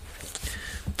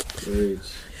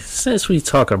 Since we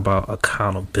talk about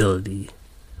accountability,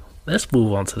 let's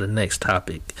move on to the next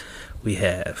topic we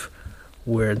have,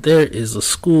 where there is a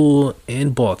school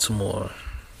in Baltimore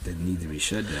that need to be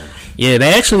shut down. Yeah,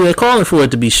 they're calling for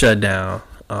it to be shut down.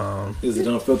 Is it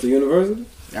Unfiltered University?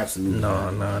 Absolutely.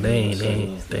 No,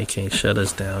 they can't shut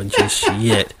us down just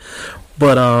yet.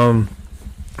 But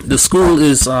the school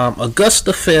is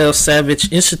Augusta Fail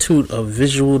Savage Institute of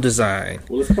Visual Design.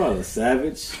 Well, it's probably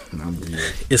Savage.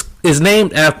 It's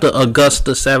named after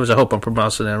Augusta Savage. I hope I'm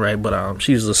pronouncing that right. But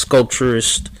she was a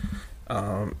sculpturist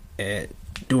during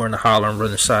the Harlem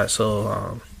Renaissance.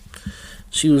 So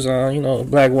she was a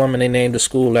black woman. They named the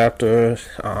school after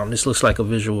her. This looks like a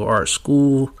visual arts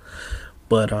school,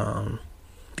 but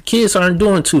the kids aren't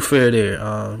doing too fair there.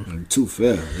 Too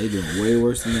fair. They doing way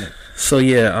worse than that. So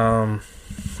yeah,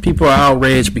 people are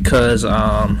outraged because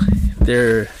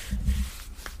they're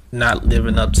not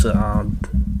living up to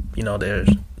their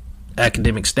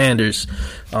academic standards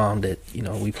that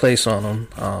we place on them.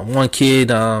 One kid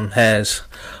has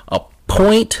a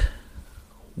 .13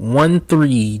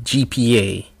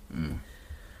 GPA.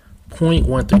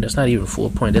 0.13. That's not even a full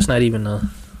point. That's not even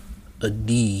a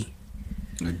D.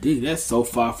 A D. That's so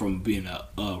far from being a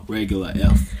regular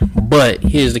F. But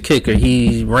here's the kicker: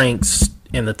 he ranks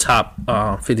in the top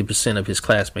 50% of his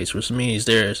classmates, which means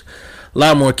there's a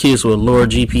lot more kids with a lower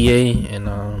GPA, and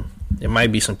there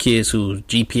might be some kids whose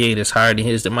GPA that's higher than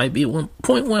his that might be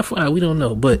 1.15. We don't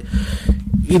know, but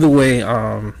either way,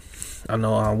 I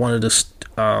know one of the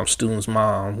students'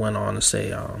 mom went on to say,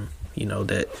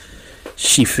 that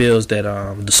she feels that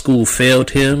the school failed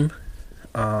him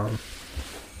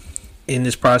in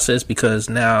this process because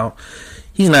now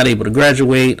he's not able to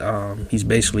graduate. He's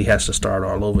basically has to start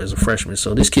all over as a freshman.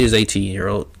 So this kid's 18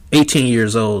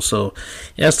 years old. So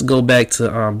he has to go back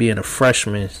to being a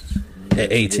freshman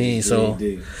at 18. So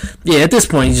yeah, at this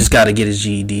point, he just got to get his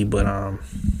GED. But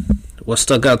what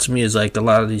stuck out to me is like a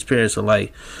lot of these parents are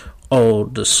like, "Oh,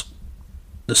 the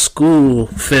school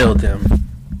failed them,"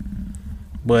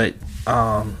 but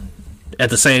at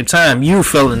the same time, you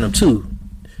failing them too.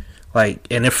 Like,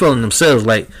 and they're failing themselves.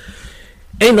 Like,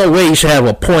 ain't no way you should have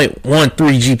a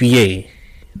 .13 GPA.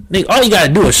 Nigga, all you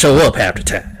gotta do is show up half the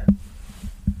time.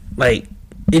 Like,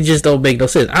 it just don't make no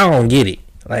sense. I don't get it.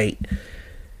 Like,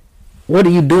 what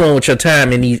are you doing with your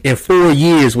time in 4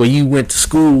 years where you went to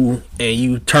school and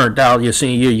you turned out your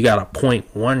senior year, you got a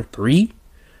 .13?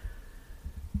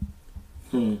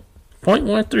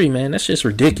 0.13, man, that's just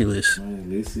ridiculous. At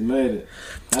least he made it.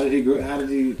 How did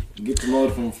he get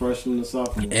promoted from freshman to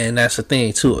sophomore? And that's the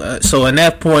thing too. So at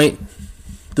that point,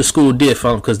 the school did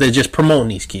fail because they're just promoting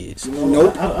these kids.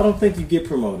 Nope. I don't think you get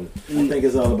promoted. I think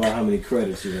it's all about how many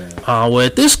credits you have. Well,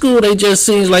 at this school, they just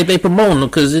seems like they promoting them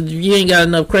because you ain't got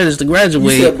enough credits to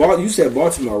graduate. You said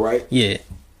Baltimore, right? Yeah.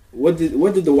 What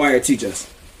did The Wire teach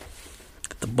us?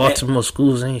 The Baltimore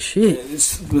schools ain't shit.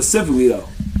 Specifically though,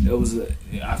 it was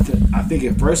I think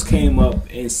it first came up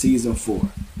in season 4.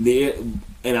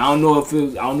 And I don't know if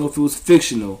it was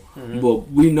fictional, but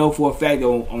we know for a fact that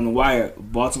on The Wire,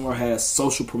 Baltimore has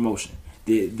social promotion.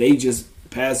 They just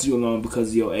pass you along because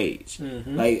of your age.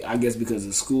 Like, I guess because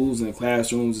the schools and the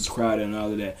classrooms is crowded and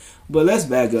all of that. But let's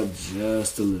back up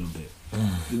just a little bit.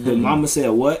 The mama said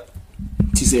what?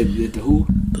 She said that the who?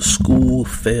 The school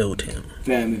failed him.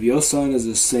 Fam, if your son is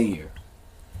a senior,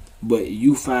 but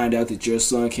you find out that your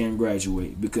son can't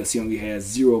graduate because he only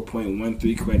has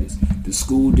 0.13 credits, the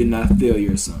school did not fail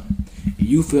your son.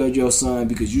 You failed your son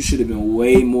because you should have been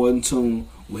way more in tune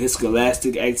with his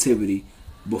scholastic activity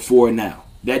before now.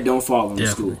 That don't fall on the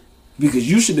school. Because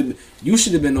you should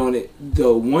have been on it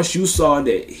though. Once you saw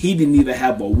that he didn't even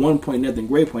have a 1 point nothing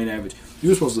grade point average, you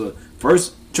were supposed to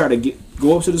first try to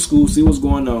go up to the school, see what's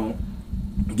going on,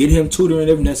 get him tutoring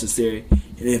if necessary,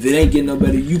 and if it ain't getting no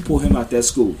better, you pull him out that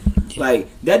school. Like,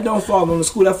 that don't fall on the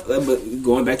school. But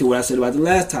going back to what I said about the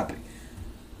last topic,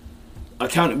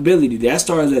 accountability, that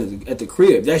starts at the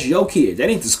crib. That's your kid. That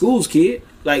ain't the school's kid.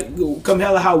 Like, come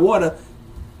hell or high water,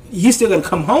 he still got to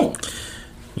come home.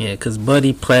 Yeah, because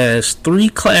Buddy passed 3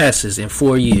 classes in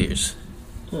 4 years.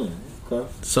 Okay.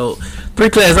 So, 3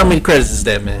 classes, how many credits is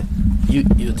that, man?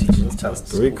 You teach us. Tell us.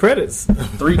 3 credits.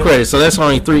 3 credits. So that's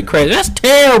only 3 credits. That's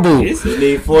terrible. You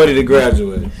need 40 to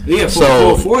graduate. Yeah,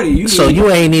 So- for 40, you so need, you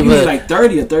ain't you even- need like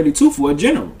 30 or 32 for a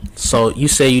general. So you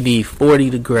say you need 40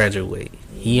 to graduate.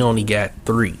 He only got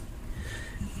 3.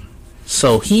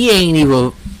 So he ain't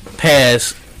even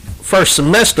passed first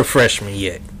semester freshman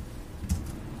yet.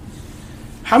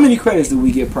 How many credits do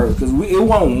we get per? Because it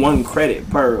wasn't 1 credit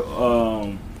per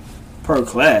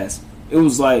class. It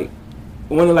was like,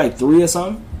 wasn't it like 3 or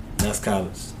something? That's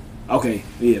college. Okay,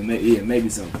 yeah, maybe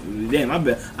so. Damn,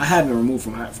 I haven't removed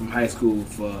from high school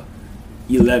for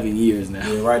 11 years now.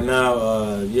 Yeah, right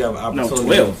now, you have No, opportunity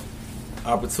 12.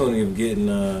 opportunity of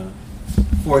getting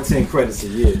 14 credits a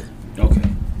year. Okay.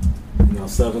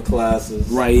 7 classes.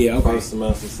 Right, yeah, okay. First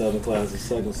semester, 7 classes,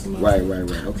 second semester. Right.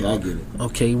 Okay, I get it.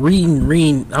 Okay,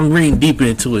 reading. I'm reading deeper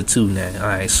into it too now. All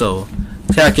right, so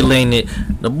calculating it,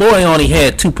 the boy only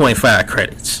had 2.5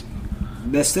 credits.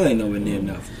 That still ain't nowhere near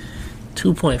enough.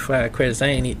 2.5 credits. I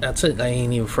ain't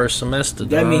even first semester.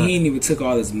 That dog. mean he ain't even took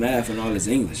all his math and all his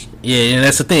English. Yeah, and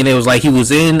that's the thing. It was like he was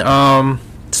in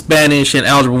Spanish and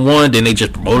Algebra 1, then they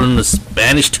just promoted him to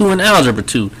Spanish 2 and Algebra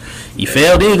 2. He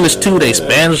failed English 2, they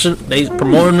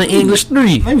promoted him to English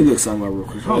 3. Let me look something up real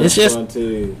quick. Hold It's on. just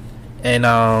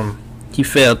and he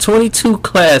failed 22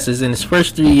 classes in his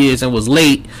first 3 years and was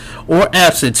late or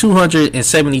absent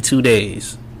 272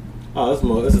 days. Oh,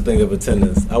 it's a thing of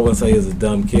attendance. I wouldn't say he's a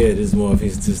dumb kid. It's more if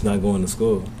he's just not going to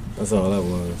school. That's all that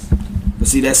was. But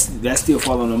see, that's still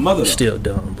fall on the mother. Though. Still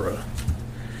dumb, bro.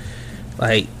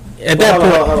 Like at But that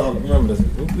point, hold on. Remember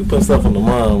this. We put stuff on the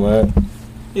mind, right?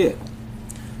 Yeah.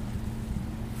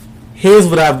 Here's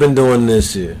what I've been doing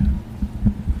this year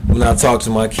when I talk to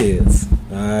my kids.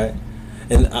 All right,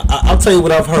 and I'll tell you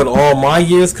what I've heard all my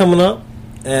years coming up,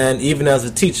 and even as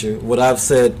a teacher, what I've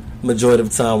said majority of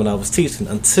the time when I was teaching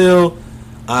until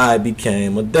I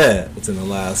became a dad within the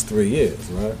last 3 years,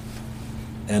 right?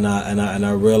 And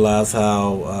I realized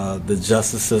how the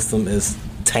justice system is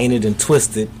tainted and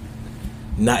twisted,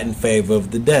 not in favor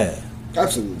of the dad.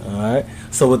 Absolutely. All right.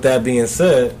 So with that being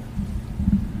said,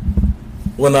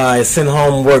 when I send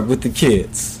homework with the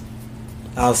kids,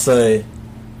 I'll say,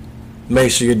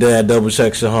 make sure your dad double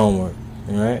checks your homework.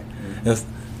 All right. And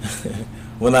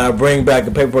when I bring back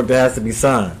the paperwork that has to be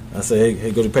signed, I say,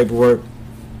 hey, go to paperwork.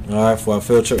 All right, for our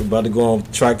field trip, we're about to go on with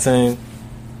the track team.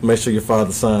 Make sure your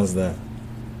father signs that.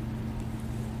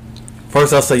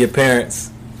 First, I'll say your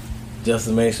parents, just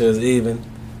to make sure it's even.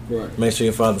 Right. Make sure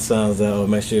your father signs that, or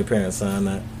make sure your parents sign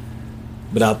that.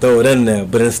 But I'll throw it in there.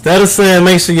 But instead of saying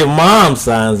make sure your mom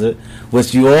signs it,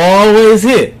 which you always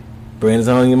hit, bring it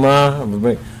on your mom,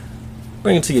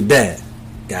 bring it to your dad.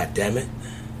 God damn it.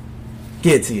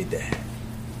 Get it to your dad.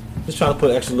 Just trying to put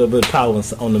extra little bit of power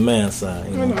on the man's side.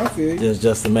 You know? I feel you.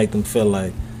 Just to make them feel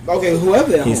like Okay,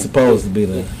 whoever at he's home. supposed to be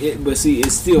there. But see,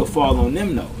 it still fall on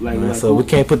them though. Like So we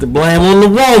can't put the blame on the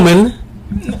woman.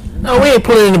 no, we ain't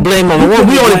putting the blame on the woman.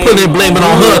 We only putting the blame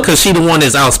on her because she the one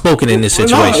that's outspoken in this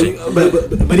situation.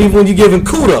 But even when you're giving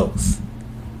kudos,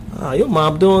 your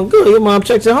mom doing good. Your mom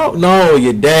checked your home. No,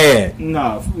 your dad.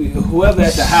 No, whoever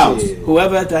at the house.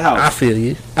 Whoever at the I house. feel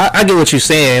you. I get what you're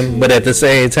saying, but at the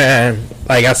same time,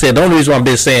 like I said, the only reason why I've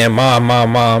been saying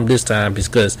mom this time is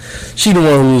because she the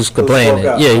one who's complaining.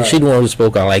 out, Yeah, right. she the one who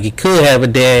spoke out. Like he could have a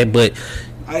dad, but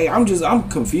I'm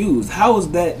confused. How is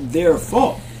that their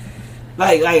fault?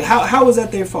 Like how is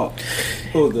that their fault?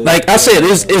 like I said,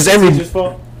 it's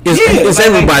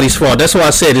everybody's fault. That's why I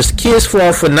said it's kids'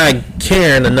 fault for not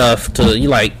caring enough to you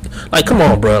like come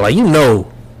on, bro. Like you know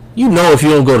if you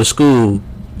don't go to school,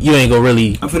 you ain't gonna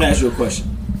really. I'm finna ask you a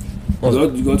question.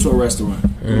 You go to a restaurant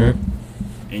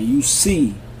and you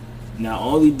see not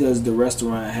only does the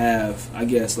restaurant have, I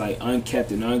guess, like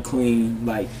unkept and unclean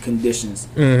like conditions,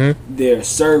 their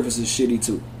service is shitty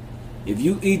too. If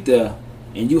you eat there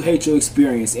and you hate your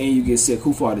experience and you get sick,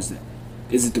 whose fault is that?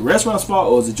 Is it the restaurant's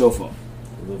fault or is it your fault?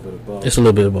 It's a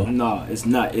little bit of both. No, it's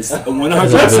not. It's 100%.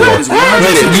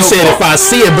 You said if I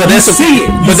see it, but that's the thing.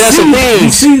 But that's the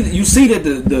thing. You see that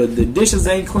the dishes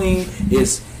ain't clean.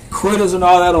 It's critters and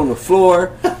all that on the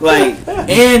floor. Like,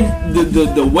 and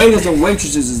the waiters and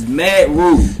waitresses is mad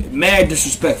rude, mad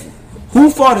disrespectful.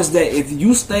 Whose fault is that? If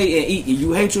you stay and eat and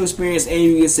you hate your experience and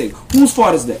you get sick, whose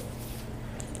fault is that?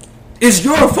 It's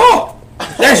your fault.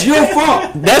 That's your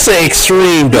fault. That's an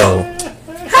extreme though.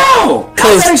 How?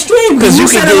 That's extreme because you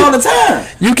say it all the time.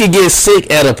 You can get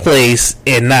sick at a place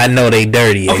and not know they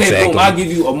dirty. Okay, exactly. boom, I'll give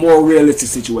you a more realistic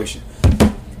situation.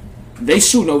 They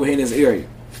shooting over here in this area.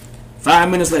 5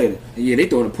 minutes later, yeah, they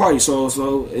throwing a party so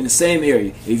in the same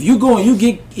area. If you go and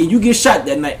you get shot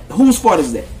that night, whose fault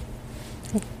is that?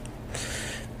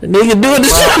 Nigga doing the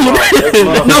shit.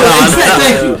 No,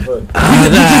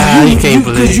 You can't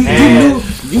believe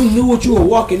because you knew what you were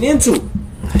walking into.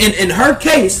 In her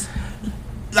case,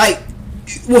 like,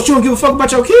 what, you don't give a fuck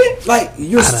about your kid? Like,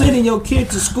 you're sending your kid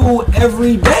to school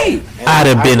every day. I'd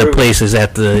have been to places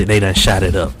after they done shot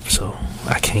it up, so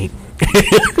I can't.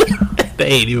 They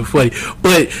ain't even funny.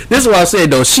 But this is what I'm saying,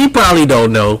 though. She probably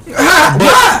don't know.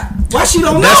 Why she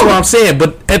don't know? That's what I'm saying.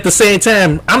 But at the same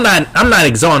time, I'm not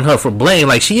exalting her for blame.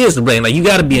 Like, she is to blame. Like, you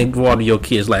got to be involved in your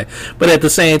kids' life. But at the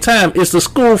same time, it's the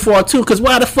school fault too. Because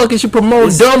why the fuck is you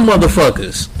promoting dumb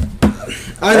motherfuckers?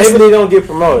 Maybe they don't get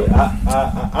promoted.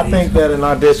 I think that in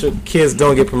our district, kids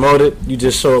don't get promoted. You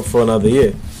just show up for another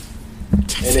year.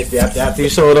 And if after you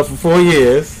showed up for 4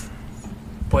 years,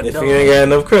 but if you ain't got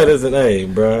enough credits, then hey,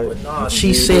 bro. No,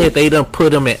 she said they done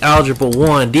put him in Algebra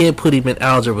 1, then put him in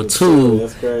Algebra 2.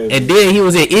 That's crazy. And then he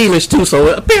was in English 2,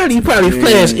 so apparently he probably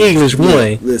flashed English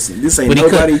 1. Listen, this ain't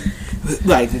nobody.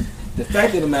 Like, the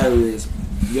fact of the matter is,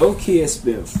 your kid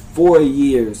spent 4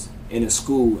 years in a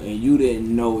school and you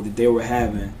didn't know that they were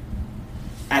having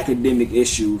academic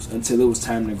issues until it was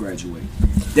time to graduate.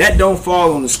 That don't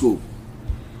fall on the school.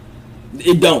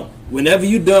 It don't. Whenever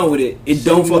you done with it, it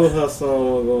don't fall. Her son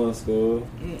was going to school,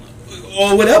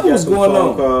 or whatever was going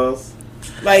on. Calls.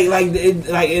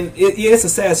 It's a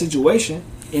sad situation,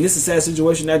 and it's a sad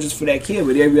situation not just for that kid,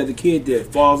 but every other kid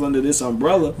that falls under this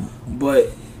umbrella.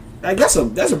 But like that's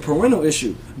a parental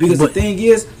issue, because the thing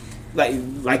is,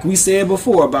 like we said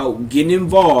before about getting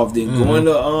involved and going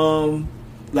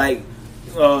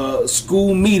to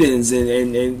school meetings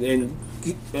and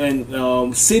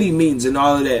city meetings and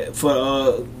all of that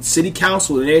for city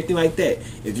council and everything like that.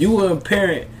 If you were a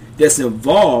parent that's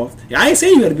involved, I ain't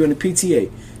saying you got to be on the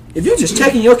PTA. If you're just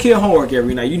checking your kid homework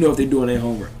every night, you know if they're doing their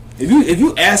homework. If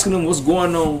you asking them what's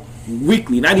going on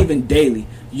weekly, not even daily,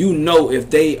 you know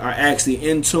if they are actually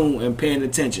in tune and paying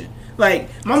attention. Like,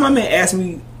 my mom asked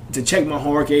me to check my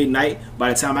homework every night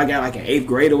by the time I got like an 8th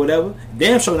grade or whatever.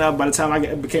 Damn sure now by the time I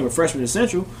became a freshman in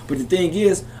Central. But the thing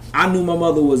is, I knew my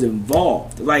mother was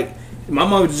involved. Like, my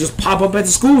mother would just pop up at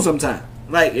the school sometime.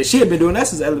 Like, and she had been doing that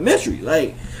since elementary.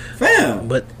 Like, fam.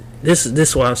 But this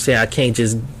is why I'm saying I can't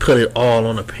just put it all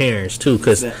on the parents too,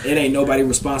 because it ain't nobody's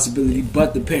responsibility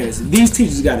but the parents. These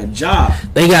teachers got a job.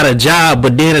 They got a job,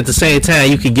 but then at the same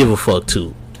time, you can give a fuck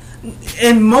too.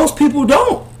 And most people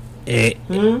don't.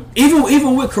 Mm-hmm.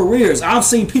 Even with careers, I've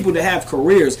seen people that have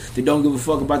careers that don't give a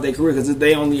fuck about their career because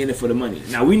they only in it for the money.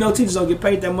 Now, we know teachers don't get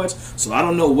paid that much, so I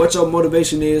don't know what your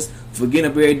motivation is for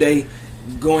getting up every day,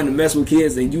 going to mess with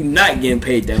kids, and you not getting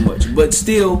paid that much. But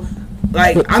still,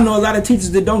 like, I know a lot of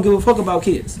teachers that don't give a fuck about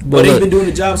kids, but they've been doing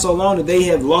the job so long that they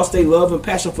have lost their love and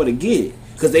passion for the gig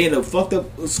because they in a fucked up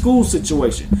school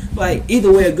situation. Like,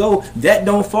 either way it go, that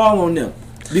don't fall on them.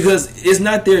 Because it's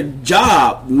not their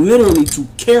job, literally, to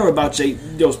care about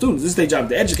your students. It's their job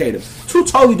to educate them. Two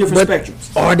totally different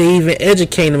spectrums. Are they even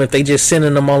educating them if they just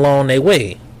sending them along their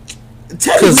way?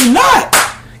 Technically not.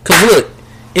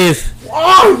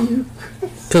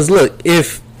 Because look,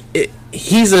 if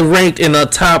he's ranked in the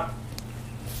top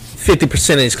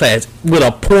 50% of his class with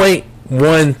a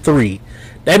 .13,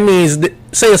 that means,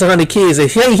 say it's 100 kids,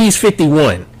 if he's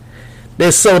 51,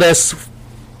 that's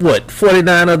what,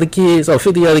 49 other kids or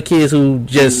 50 other kids who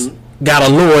just got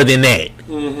a lower than that.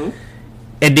 Mm-hmm.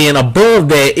 And then above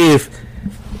that, if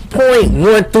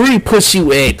 .13 puts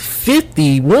you at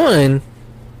 51,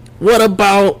 what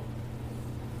about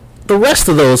the rest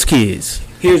of those kids?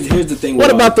 Here's the thing.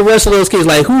 What about the rest of those kids?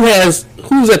 Like,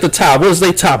 who's at the top? What's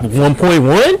they top?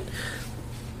 1.1?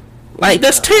 Like,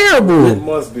 that's terrible. It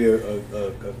must be a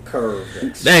curve.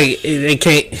 They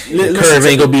can't. The curve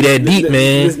ain't gonna be that deep,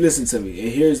 man. Listen to me. And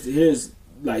here's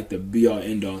like the be all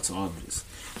end all to all of this.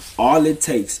 All it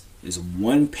takes is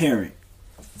one parent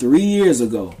 3 years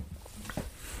ago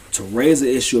to raise an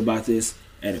issue about this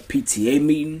at a PTA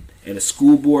meeting, at a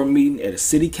school board meeting, at a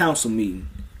city council meeting.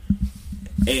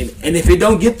 And if it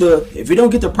don't get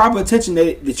the proper attention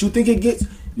that you think it gets,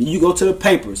 then you go to the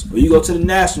papers or you go to the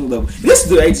national level. This is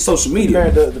the age of social media.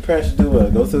 The parents should do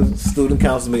what? Go to the student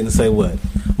council meeting and say what?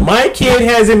 My kid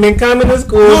hasn't been coming to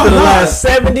school for the last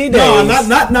 70 days. No,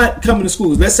 not coming to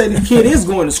schools. Let's say the kid is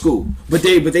going to school, but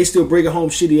they still bringing home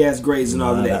shitty ass grades and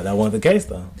all of that. That wasn't the case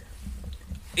though.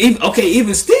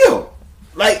 Even still,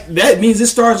 like, that means it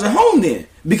starts at home then,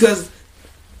 because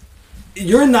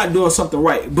you're not doing something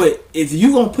right. But if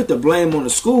you gonna put the blame on the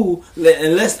school,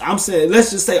 let's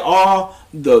just say all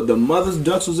the mother's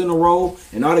ducks was in a row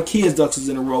and all the kids' ducks was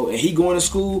in a row, and he going to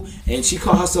school and she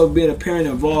called herself being a parent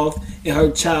involved in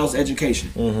her child's education.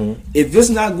 Mm-hmm. If it's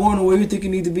not going the way you think it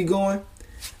need to be going,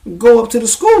 go up to the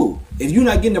school. If you're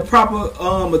not getting the proper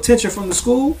attention from the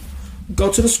school,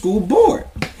 go to the school board,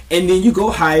 and then you go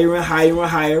higher and higher and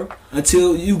higher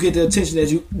until you get the attention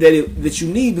that you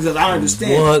need. Because I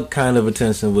understand What kind of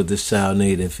attention would this child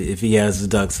need if he has his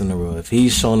ducks in a row? If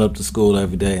he's showing up to school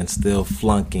every day and still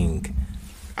flunking?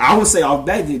 I would say off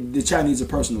that the child needs a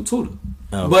personal tutor.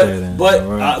 Okay,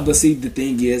 But see, the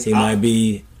thing is, he might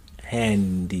be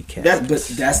handicapped.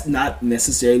 That's not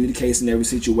necessarily the case in every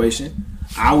situation.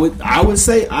 I would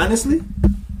say honestly,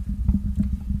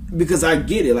 because I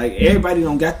get it. Like, everybody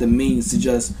don't got the means to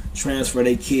just transfer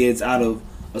their kids out of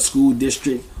a school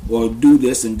district or do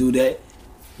this and do that.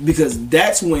 Because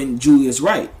that's when Julia's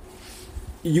right.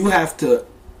 You have to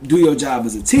do your job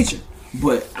as a teacher.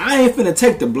 But I ain't finna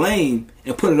take the blame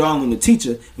and put it all on the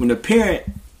teacher when the parent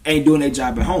ain't doing their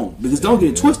job at home. Because don't get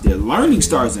it twisted. Learning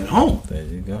starts at home. There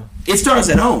you go. It starts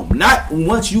at home. Not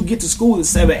once you get to school at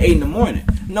 7, 8 in the morning.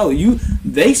 No,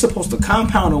 they supposed to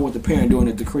compound on what the parent doing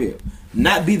at the crib.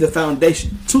 Not be the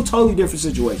foundation. Two totally different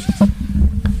situations.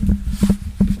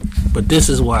 But this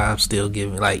is why I'm still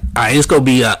giving, like, all right, it's gonna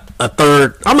be a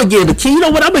third. I'm gonna give the kid. You know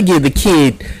what? I'm gonna give the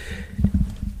kid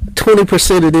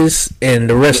 20% of this, and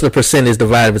the rest of the percent is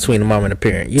divided between the mom and the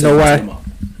parent. You know why?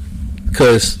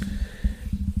 Because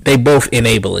they both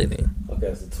enabling it.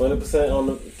 Okay, so 20% on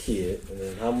the kid, and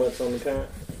then how much on the parent?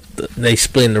 They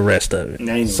splitting the rest of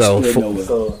it. So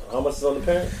How much is on the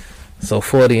parent? So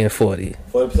 40 and 40.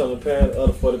 40% on the parent. The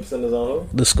other 40% is on who?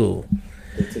 The school.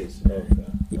 The teacher. Okay.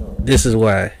 Right. This is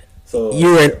why. So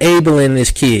You're enabling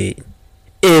this kid.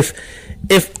 If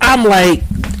I'm like,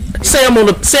 say I'm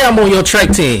on your track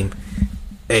team.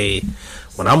 Hey,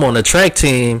 when I'm on the track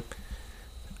team,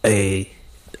 hey,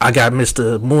 I got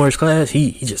Mr. Moore's class.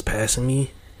 He just passing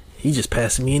me. He just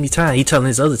passing me anytime. He telling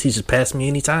his other teachers pass me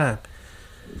anytime.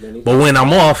 But when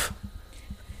I'm off,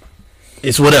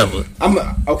 it's whatever.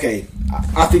 Okay.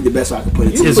 I think the best way I can put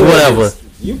it It's whatever.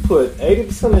 You put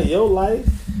 80% of your life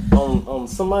on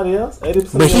somebody else.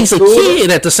 80%. But he's a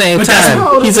kid at the same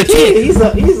time. He's a kid. He's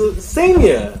a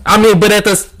senior. At one point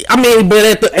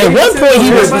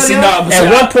he was.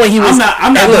 At one point he was.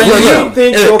 I'm not. You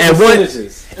think your At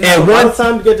percentages? at By one the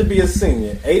time you get to be a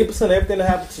senior, 80% of everything that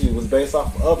happened to you was based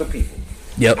off of other people.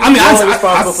 Yep. I mean,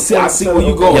 I see where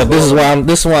you go. Yeah, this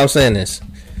is why I'm saying this.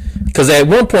 Because at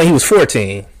one point he was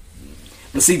 14,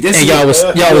 But see, this and is,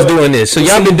 y'all was doing this. So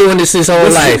y'all been doing this his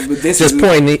whole life, just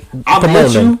pointing,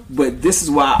 promoting them. But this is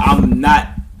why I'm not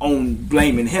on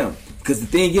blaming him. Because the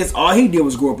thing is, all he did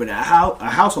was grow up in a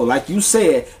household, like you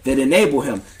said, that enabled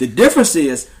him. The difference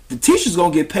is the teacher's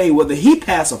gonna get paid whether he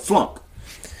pass or flunk.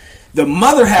 The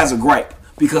mother has a gripe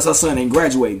because her son ain't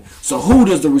graduating. So who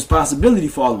does the responsibility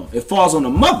fall on? It falls on the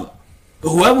mother.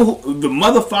 The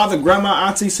mother, father, grandma,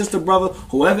 auntie, sister, brother,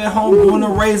 whoever at home doing the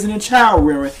raising and child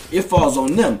rearing, it falls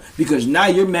on them. Because now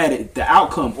you're mad at the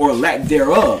outcome or lack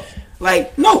thereof.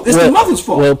 Like, no, it's the mother's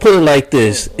fault. Well, put it like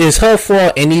this. It's her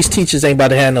fault, and these teachers ain't about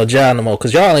to have no job no more,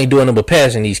 because y'all ain't doing them but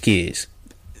passing these kids.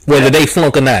 Whether they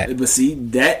flunk or not. But see,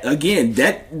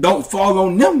 that don't fall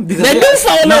on them. Because That do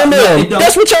fall on them.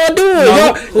 That's what y'all doing.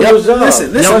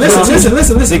 Listen.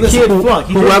 The kid flunked.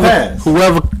 He didn't pass.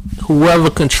 Whoever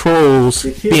controls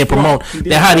being promoted,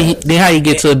 then how you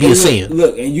get to be a senior?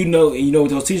 Look, and you know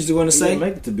what those teachers are going to He say? didn't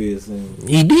make it to be a senior.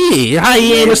 He did. How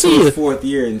he ain't a senior? Fourth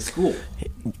year in school.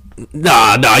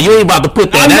 Nah, you ain't about to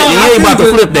put that. You ain't about to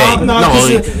flip that. No,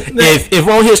 if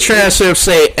on his transcript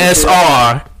say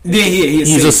SR, then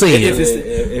he's a senior.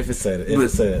 If it said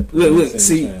it. Look.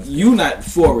 See, you not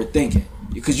forward thinking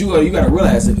because you got to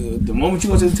realize that the moment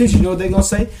you go to the teacher, you know what they're gonna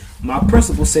say. My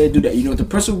principal said do that. You know what the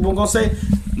principal gonna say?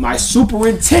 My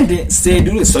superintendent said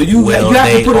do this. So you have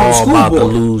to put it on the school about board. to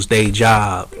lose their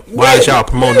job. Why is y'all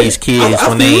promoting these kids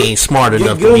when they ain't smart enough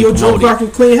to be Get on your Joe promoted? Clark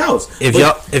and clean house.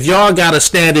 If y'all got a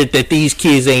standard that these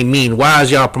kids ain't mean, why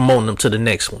is y'all promoting them to the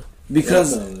next one?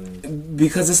 Because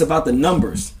it's about the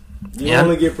numbers. You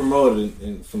only get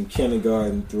promoted from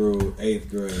kindergarten through 8th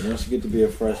grade. Once you get to be a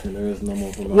freshman, there is no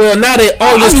more promotion. Well, now that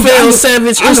August Fail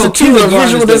Savage Institute of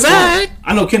Visual Design.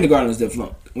 I know kindergartners that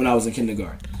flunked when I was in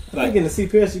kindergarten. Like in the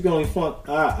CPS, you can only flunk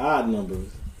odd numbers.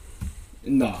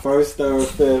 No. First, third,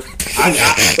 fifth,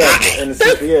 second, and the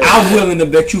CPS. I'm willing to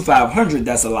bet you 500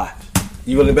 that's a lie.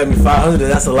 You willing to bet me 500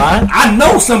 that's a lie? I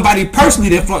know somebody personally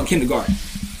that flunked kindergarten.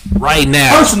 Right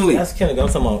now. Personally. That's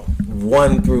kindergarten. I'm talking about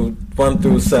 1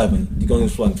 through 7. You're going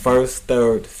to flunk first,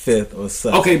 third, fifth, or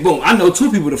second. Okay, boom. I know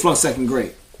 2 people that flunked 2nd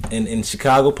grade. In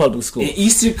Chicago public school. In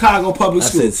East Chicago public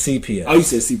school. I said CPS. Oh, you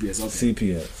said CPS. Okay.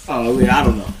 CPS. Oh, yeah, I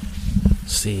don't know.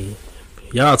 See,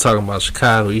 y'all talking about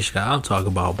Chicago, East Chicago. I'm talking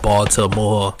about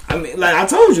Baltimore. I mean, like I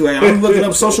told you, like I'm looking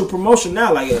up social promotion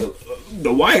now. Like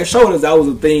The Wire showed us that was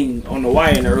a thing on The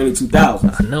Wire in the early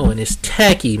 2000s. I know, and it's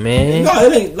tacky, man. No,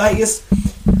 it ain't like it's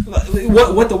like,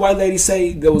 what the white lady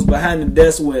say that was behind the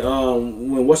desk when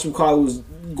whatchamacallit was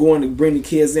going to bring the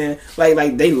kids in.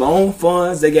 Like they loan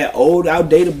funds, they got old,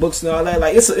 outdated books and all that.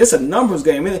 Like it's a numbers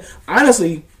game. And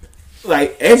honestly,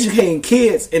 like educating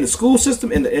kids in the school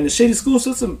system in the shitty school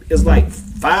system is like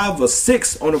 5 or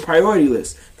 6 on the priority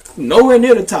list. Nowhere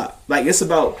near the top. Like it's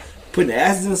about putting the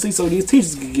asses in the seat so these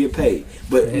teachers can get paid.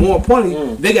 But more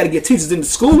importantly, they got to get teachers into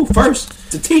school first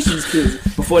to teach these kids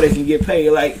before they can get paid.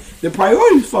 Like the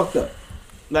priorities fucked up.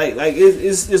 Like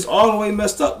it's all the way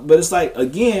messed up. But it's like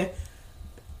again,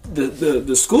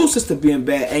 the school system being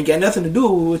bad ain't got nothing to do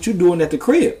with what you're doing at the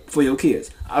crib for your kids.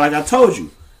 Like I told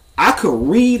you, I could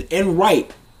read and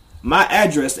write my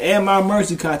address and my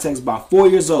emergency contacts by 4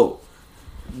 years old.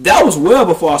 That was well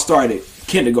before I started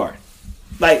kindergarten.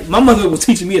 Like my mother was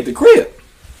teaching me at the crib.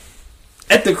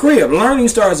 At the crib, learning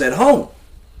starts at home.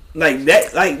 Like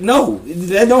that, like no,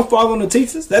 that don't fall on the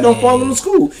teachers. That don't fall on the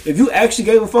school. If you actually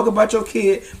gave a fuck about your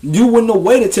kid, you wouldn't have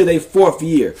waited till their 4th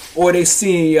year or they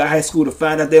senior year of high school to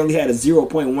find out they only had a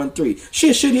 0.13.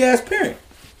 Shitty ass parent.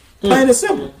 Plain and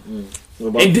simple. What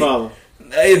about the father?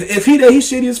 If he that, he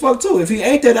shitty as fuck too. If he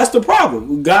ain't that, that's the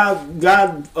problem.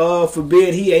 God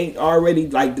forbid he ain't already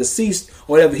like deceased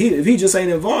or whatever. If he just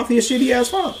ain't involved, he a shitty ass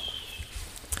father.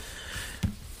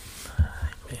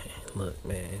 Man, look,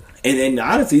 man. And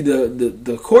honestly,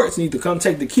 the courts need to come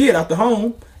take the kid out the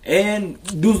home and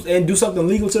do something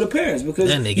legal to the parents because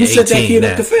That nigga you set that 18 kid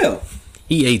now. up to fail.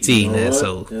 He 18 now, What?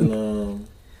 so And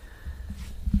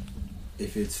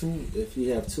if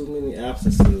you have too many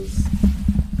absences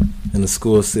in the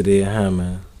school city at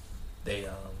Hammond, they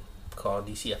call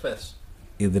DCFS.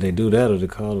 either they do that or they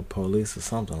call the police or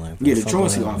something like that. Yeah, the Something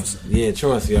truancy like that. officer. Yeah,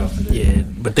 truancy officer. Yeah,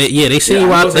 but they send Yeah,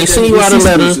 you I out. know They it's send like you that out a DC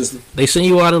letter. system. They send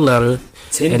you out a letter,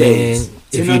 10 and days. then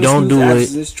 10 if you don't do it,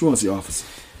 this truancy officer.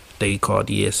 they call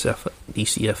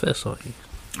DCFS on you.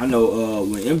 I know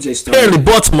when MJ started. Apparently,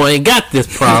 Baltimore ain't got this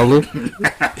problem.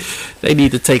 They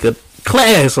need to take a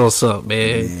class or something,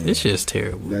 man. It's just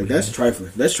terrible. Like, man. that's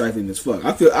trifling. That's trifling as fuck.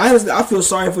 I feel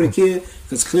sorry for the kid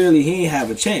because clearly he ain't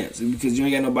have a chance because you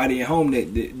ain't got nobody at home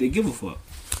that give a fuck.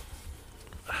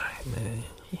 Man,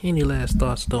 any last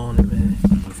thoughts though on it, man?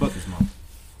 What the fuck is mom?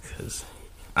 Because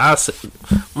I say,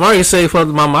 Mario say fuck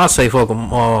the mama, I say fuck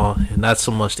them all, and not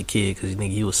so much the kid because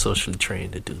nigga, he was socially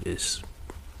trained to do this.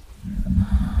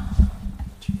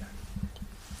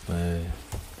 Hey.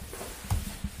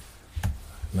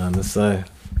 Nothing to say.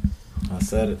 I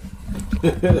said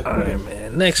it. All right,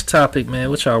 man. Next topic, man.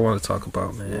 What y'all want to talk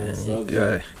about, man? Next You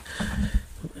subject.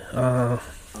 got,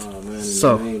 Oh man, in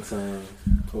So- the meantime,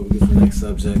 before we get to the next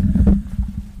subject,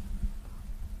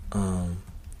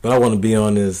 but I want to be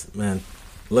on this, man,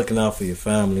 looking out for your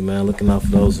family, man, looking out for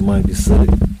those who might be sick.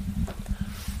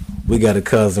 We got a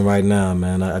cousin right now,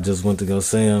 man. I just went to go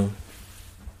see him.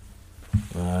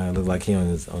 It looked like he on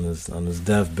his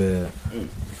deathbed.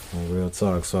 On real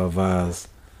talk, so I advise.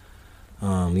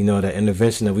 You know that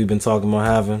intervention that we've been talking about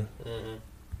having.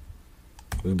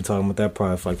 We've been talking about that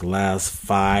probably for like the last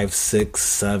 5, 6,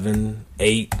 7,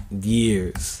 8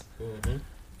 years.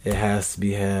 It has to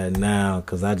be had now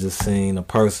because I just seen a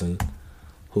person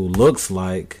who looks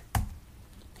like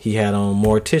he had on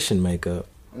mortician makeup,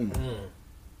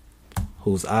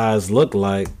 whose eyes looked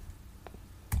like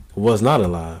was not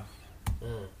alive,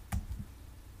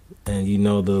 and you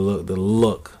know the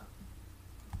look.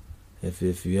 If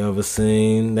you ever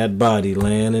seen that body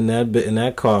laying in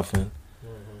that coffin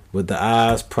with the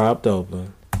eyes propped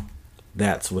open,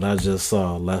 that's what I just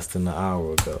saw less than an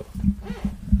hour ago.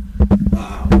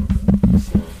 Wow.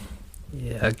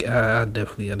 yeah, I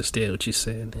definitely understand what you're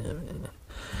saying there, man.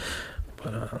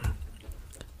 But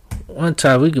one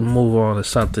time we can move on to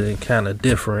something kind of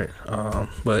different.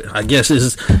 But I guess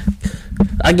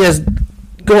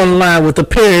going in line with the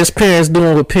parents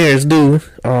doing what parents do.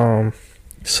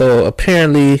 So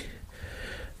apparently,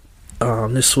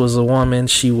 this was a woman.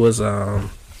 She was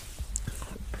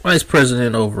vice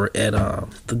president over at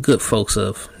the good folks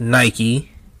of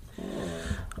Nike.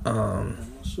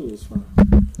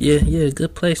 Yeah,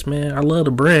 good place, man. I love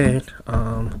the brand.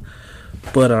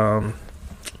 But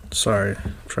sorry,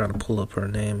 I'm trying to pull up her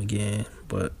name again.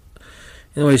 But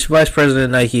anyway, she's vice president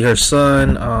of Nike. Her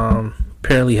son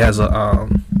apparently has a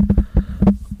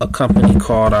company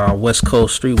called West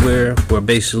Coast Streetwear, where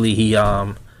basically he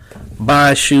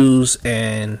buys shoes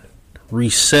and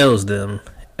resells them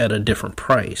at a different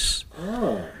price.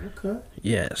 Oh, okay.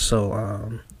 Yeah,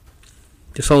 so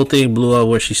this whole thing blew up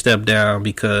where she stepped down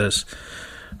because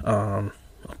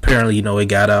apparently, it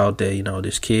got out that,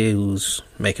 this kid who's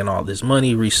making all this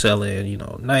money reselling,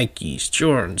 Nikes,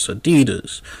 Jordans,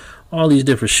 Adidas, all these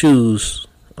different shoes.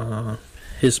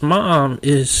 His mom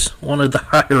is one of the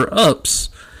higher ups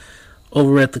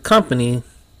over at the company.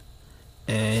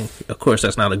 And, of course,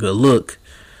 that's not a good look.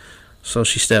 So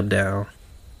she stepped down.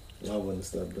 I wouldn't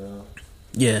step down.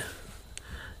 Yeah.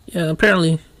 Yeah,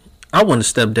 apparently, I wouldn't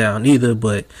step down either,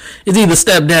 but it's either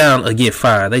step down or get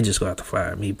fired. They just gonna have to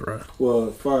fire me, bro.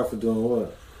 Well, fired for doing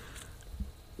what?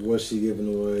 Was she giving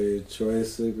away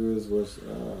choice cigarettes?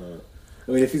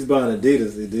 If he's buying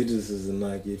Adidas is a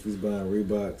Nike. If he's buying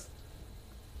Reeboks.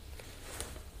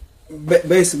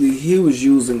 Basically, he was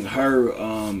using her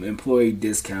employee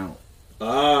discount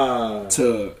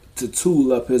to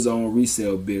tool up his own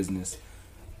resale business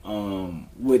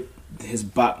with his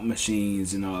bot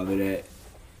machines and all of that.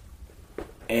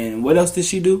 And what else did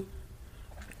she do?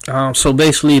 So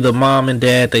basically, the mom and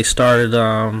dad, they started,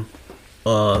 they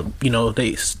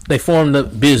formed a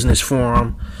business for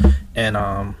him,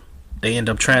 and they end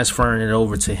up transferring it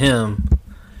over to him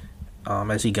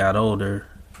as he got older.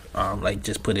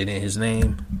 Just put it in his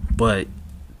name, but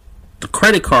the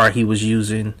credit card he was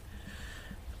using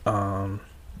was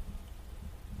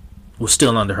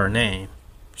still under her name.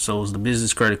 So it was the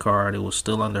business credit card. It was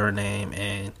still under her name,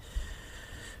 and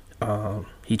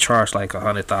he charged like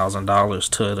 $100,000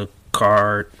 to the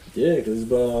card. Yeah, because he's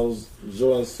buying all those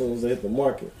Jordans as soon as they hit the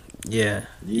market. Yeah,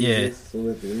 As soon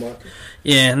as they hit the market.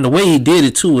 Yeah, and the way he did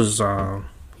it too was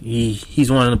he's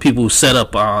one of the people who set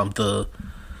up the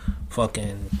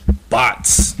fucking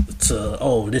bots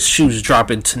to this shoe's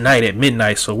dropping tonight at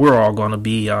midnight, so we're all gonna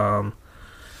be on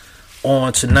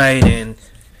tonight, and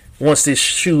once this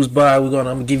shoe's by, I'm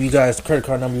gonna give you guys the credit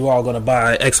card number. You're all gonna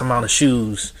buy X amount of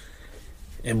shoes,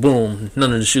 and boom,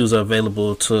 none of the shoes are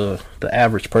available to the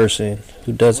average person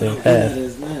who doesn't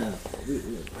have.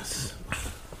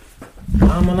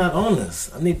 How am I not on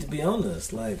this? I need to be on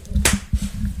this. Like,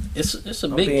 it's a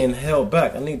I'm big being held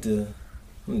back. I need to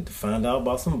find out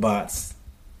about some bots.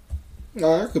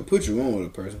 No, I could put you on with a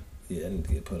person. Yeah, I need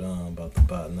to get put on about the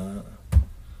bot now.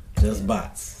 Just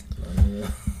bots.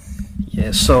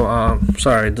 Yeah, so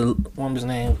sorry, the woman's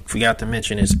name forgot to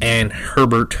mention is Ann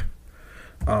Herbert.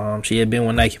 She had been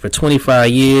with Nike for 25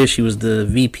 years. She was the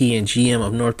VP and GM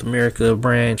of North America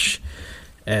branch,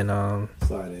 and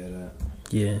sorry to hear that.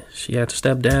 Yeah, she had to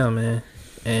step down, man.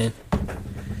 And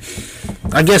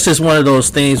I guess it's one of those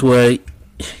things where you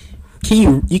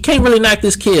can't really knock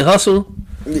this kid hustle.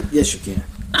 Yes, you can.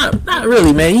 Not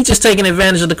really, man. He's just taking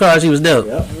advantage of the cards he was dealt.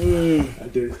 Yep. I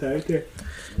do the same thing.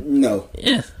 No.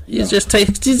 Yeah, he's just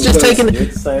taking. He's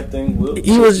the same thing.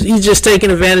 He's just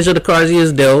taking advantage of the cards he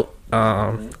was dealt.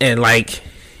 And like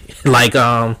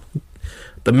the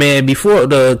man before,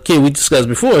 the kid we discussed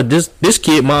before, this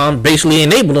kid mom basically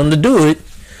enabled him to do it.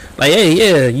 Like, hey,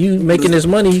 yeah, you making this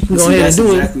money, you can go ahead and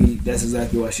do it. That's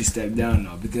exactly why she stepped down,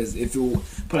 though. Because if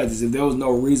there was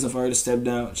no reason for her to step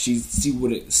down, she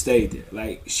would have stayed there.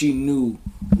 Like, she knew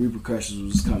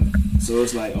repercussions was coming. So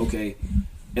it's like, okay,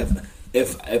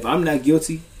 if I'm not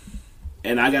guilty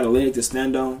and I got a leg to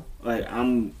stand on, like,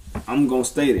 I'm gonna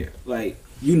stay there. Like,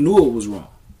 you knew it was wrong.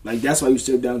 Like, that's why you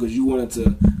stepped down, because you wanted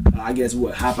to, I guess,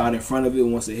 hop out in front of it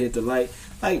once it hit the light.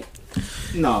 Like,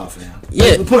 nah, fam.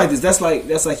 Yeah. Put it like this. That's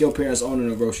like your parents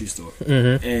owning a grocery store.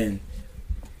 Mm-hmm. And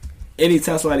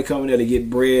anytime somebody come in there to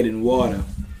get bread and water,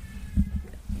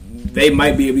 they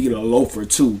might be able to get a loaf or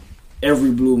two every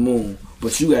blue moon.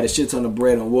 But you got a shit ton of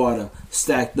bread and water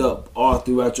stacked up all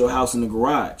throughout your house in the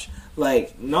garage.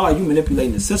 Like, nah, you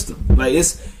manipulating the system. Like,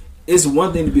 it's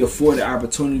one thing to be afforded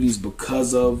opportunities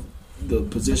because of the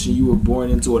position you were born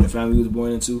into or the family you was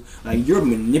born into. Like, you're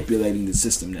manipulating the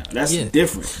system now. That's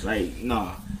different. Like,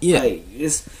 nah. Yeah. Like,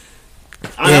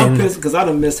 I'm pissed because I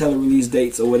done missed hella release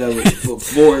dates or whatever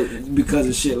because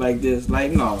of shit like this.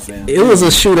 Like, nah, fam. It was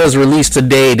a shoe that was released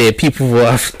today that people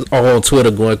were all on Twitter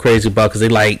going crazy about because they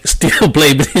like still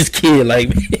blaming his kid.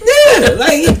 Like, yeah,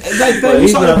 like but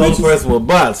he's not the person with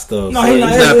bots though. No, so he's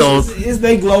not. It's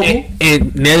they global.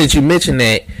 And now that you mention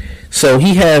that, so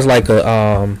he has like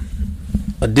a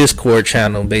Discord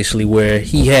channel basically where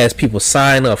he has people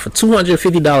sign up for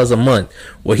 $250 a month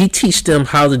where he teach them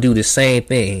how to do the same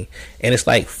thing, and it's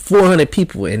like 400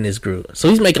 people in this group. So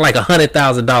he's making like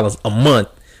 $100,000 a month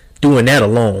doing that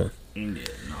alone. Yeah,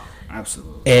 no,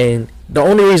 absolutely. And the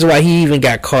only reason why he even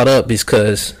got caught up is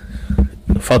because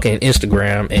fucking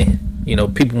Instagram, and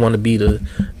people want to be the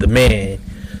man.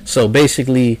 So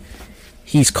basically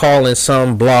he's calling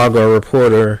some blogger or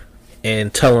reporter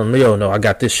and telling them, yo, no, I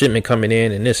got this shipment coming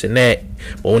in and this and that.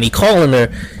 But when he calling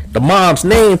her, the mom's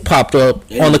name popped up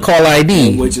on the call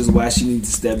ID, which is why she needs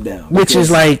to step down. Which is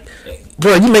like,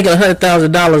 bro, you making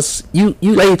 $100,000.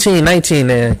 You 18, 19,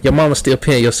 and your mama still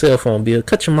paying your cell phone bill.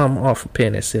 Cut your mama off for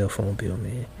paying that cell phone bill,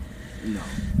 man. No,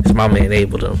 his mama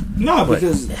enabled him. No,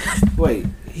 because wait,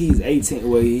 he's 18.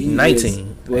 Well, he's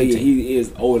 19. He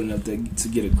is old enough to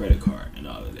get a credit card and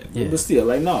all of that. Yeah. But still,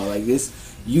 like no, like this,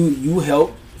 you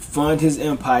help fund his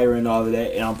empire and all of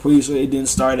that, and I'm pretty sure it didn't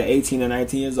start at 18 or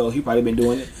 19 years old. He probably been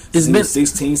doing it since he was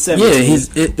 16, 17.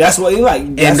 Yeah, that's what he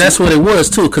like. That's what it was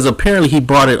too, because apparently he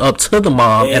brought it up to the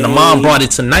mom, and the mom brought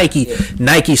it to Nike. Yeah.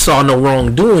 Nike saw no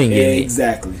wrongdoing in it.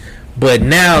 Exactly. But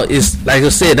now it's like I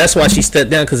said, that's why she stepped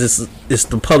down, because it's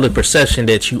the public perception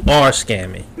that you are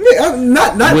scamming. Yeah,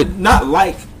 not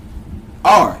like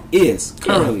is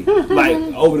currently like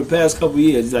over the past couple of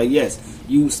years. It's like yes,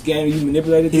 you scammed, you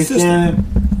manipulated the system.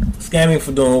 Scamming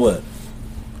for doing what?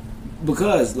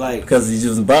 Because he's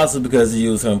using bots, or because he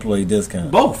used her employee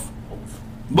discount? Both.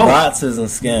 Bots isn't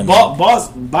scamming.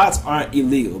 Bots aren't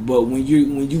illegal, but when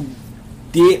you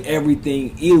did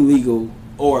everything illegal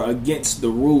or against the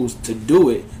rules to do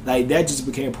it, like that just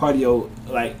became part of your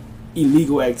like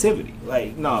illegal activity.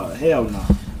 Like no, hell no.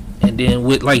 And then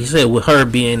with, like you said, with her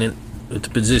being in the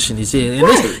position he's in, and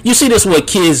this, you see this what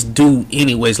kids do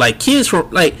anyways. Like kids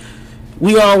from like.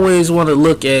 We always want to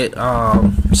look at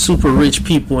super rich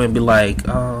people and be like,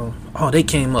 oh, they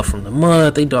came up from the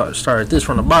mud. They started this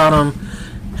from the bottom.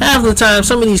 Half the time,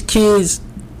 some of these kids'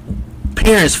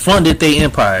 parents funded their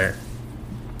empire.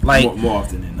 Like more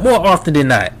often than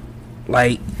not.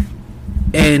 Like,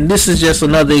 and this is just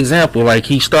another example. Like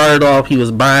he started off, he was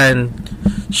buying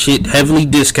shit heavily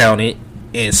discounted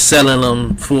and selling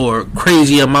them for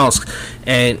crazy amounts.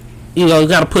 And you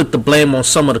got to put the blame on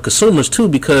some of the consumers too,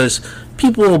 because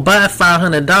people will buy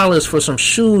 $500 for some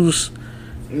shoes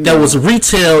that was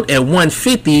retailed at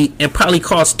 $150 and probably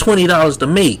cost $20 to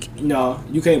make. No,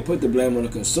 you can't put the blame on the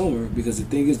consumer, because the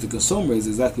thing is, the consumer is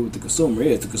exactly what the consumer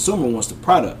is. The consumer wants the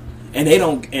product, and they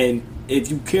don't. And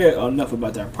if you care enough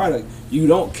about that product, you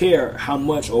don't care how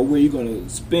much or where you're going to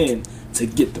spend to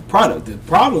get the product. The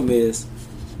problem is,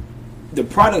 the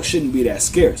product shouldn't be that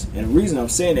scarce. And the reason I'm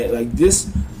saying that, like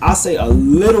this, I say a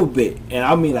little bit, and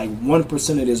I mean like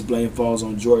 1% of this blame falls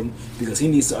on Jordan, because he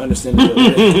needs to understand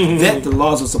that the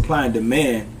laws of supply and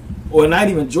demand, or not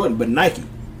even Jordan, but Nike,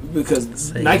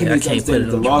 because Nike needs to understand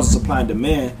that the laws of supply and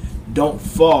demand don't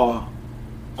fall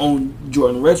on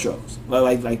Jordan retros.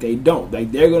 Like they don't.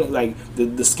 Like they're gonna like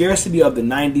the scarcity of the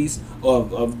 90s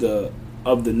of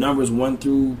the numbers 1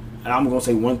 through. And I'm gonna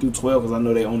say 1 through 12 because I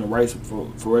know they own the rights for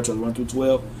retros 1 through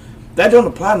 12. That don't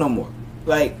apply no more.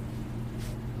 Like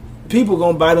people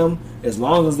gonna buy them as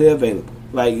long as they're available.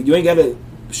 Like you ain't gotta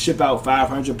ship out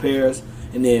 500 pairs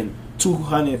and then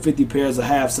 250 pairs of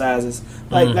half sizes.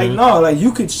 Like no, like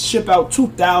you could ship out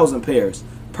 2,000 pairs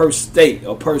per state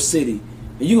or per city,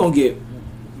 and you gonna get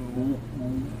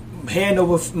hand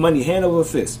over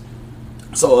fist.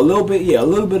 So a little bit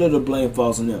of the blame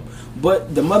falls on them.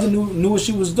 But the mother knew what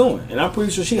she was doing, and I'm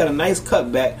pretty sure she got a nice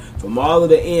cutback from all of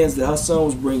the ends that her son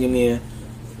was bringing in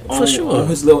on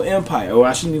his little empire, or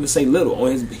I shouldn't even say little,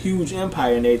 on his huge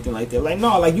empire and everything like that. Like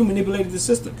no, like you manipulated the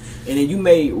system, and then you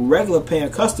made regular paying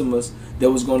customers that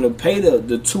was going to pay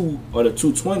the 2 or the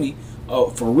 220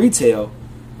 for retail.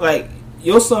 Like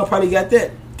your son probably got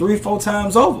that 3-4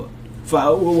 times over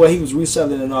for what he was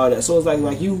reselling and all that. So it's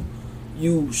like you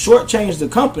shortchanged the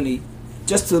company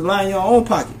just to line your own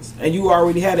pockets, and you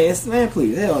already had an instant land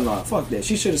plea. Hell no, fuck that.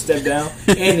 She should have stepped down,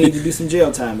 and there need to be some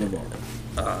jail time involved.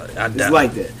 It's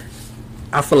like that.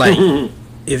 I feel like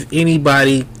if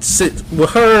anybody with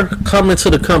her coming to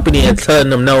the company and telling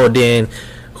them no, then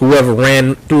whoever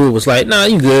ran through it was like, nah,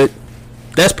 you good.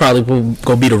 That's probably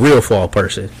gonna be the real fall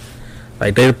person.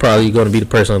 Like they're probably gonna be the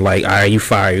person like, all right, you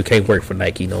fired, you can't work for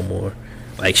Nike no more.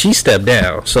 Like she stepped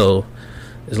down, so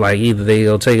it's like either they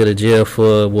gonna take her to jail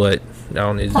for what? I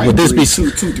don't know. Would this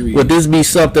be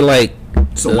something like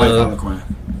some white collar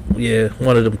crime? Yeah,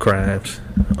 one of them crimes.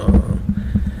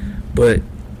 But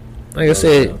like I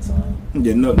said,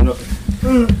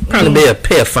 probably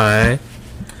pay a fine.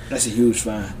 That's a huge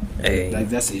fine. Hey. Like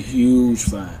that's a huge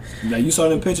fine. Now you saw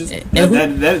them pictures. That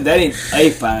ain't a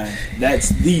fine. That's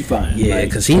the fine. Yeah,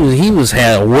 because he was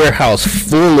had a warehouse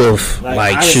full of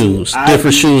like shoes,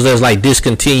 different shoes that's like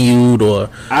discontinued. Or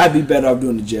I'd be better off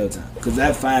doing the jail time, because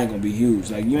that fine gonna be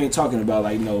huge. Like you ain't talking about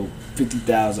like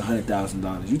 $50,000,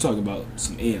 $100,000. You talking about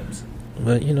some M's.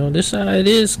 But this how it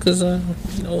is, because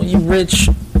when you rich,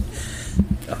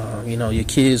 your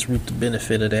kids reap the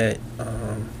benefit of that.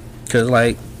 Because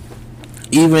like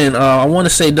even I want to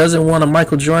say, doesn't one of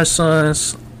Michael Jordan's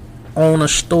sons own a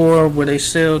store where they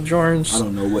sell I Jordans?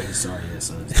 don't know what his sorry ass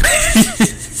son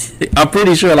is. I'm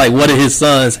pretty sure like one of his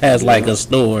sons has like a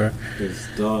store. His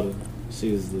daughter,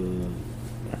 she was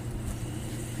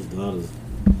his daughter's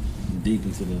deep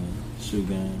into the shoe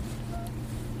game.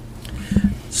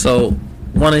 So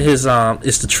one of his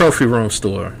it's the Trophy Room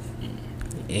store.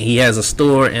 And he has a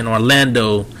store in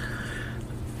Orlando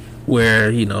where,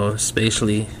 you know, it's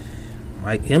basically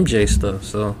like MJ stuff.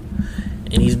 So,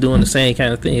 and he's doing the same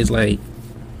kind of thing. It's like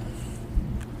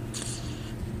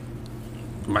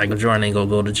Michael Jordan ain't gonna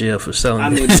go to jail for selling I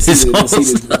mean, his own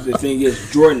stuff. the thing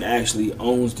is, Jordan actually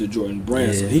owns the Jordan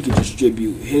brand, so Yeah. he can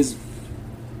distribute his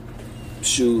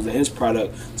shoes and his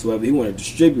product to whoever he want to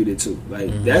distribute it to.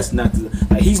 Like that's not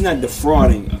like he's not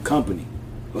defrauding a company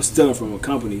or stealing from a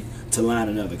company to line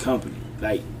another company.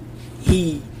 Like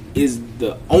he is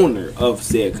the owner of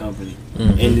said company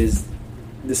and is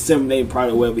disseminating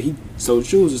product wherever he so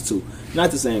chooses to.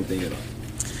 Not the same thing at all.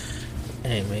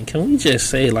 Hey man, can we just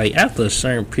say like after a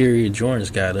certain period,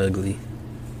 Jordans got ugly,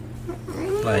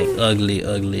 like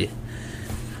ugly.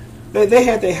 They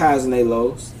had their highs and their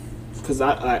lows. Cause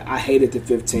I hated the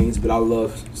 15s, but I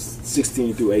love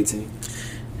 16 through 18.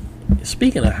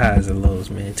 Speaking of highs and lows,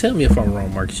 man, tell me if I'm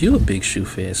wrong, Marcus. You a big shoe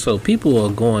fan, so people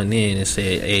are going in and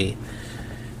say, "Hey,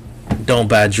 don't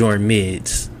buy Jordan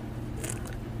mids."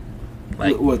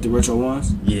 Like, What the retro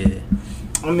ones? yeah,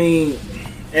 I mean,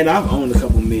 and I've owned a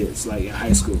couple mids like in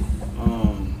high school.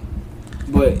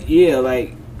 But yeah,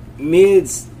 like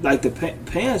mids, like the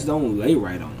pants don't lay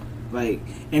right on them. Like,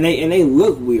 and they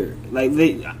look weird. Like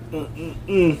they,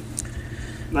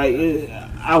 like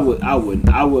I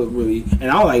would really, and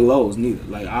I don't like lows neither.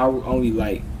 Like I only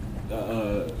like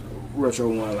retro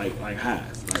one like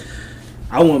highs. Like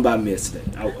I wouldn't buy mids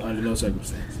today under no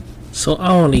circumstance. so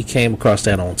I only came across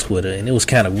that on Twitter, and it was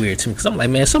kind of weird to me because I'm like,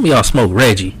 man, some of y'all smoke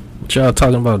Reggie. What y'all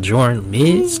talking about Jordan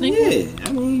mids, nigga? Yeah,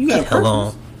 I mean you got a Hell purpose.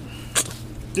 on.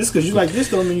 Just because you like this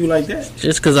don't mean you like that.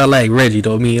 Just because I like Reggie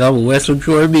don't mean I'm a Western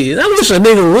Jordan mid. I wish a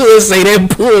nigga would say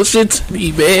that bullshit to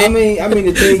me, man. I mean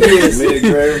the thing is,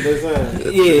 Mid-grade, that's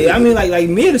fine. yeah, I mean like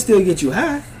mid will still get you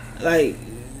high. Like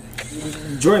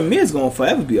Jordan mid's gonna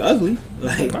forever be ugly.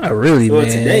 Like Not really, well,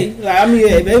 man. today, like I mean,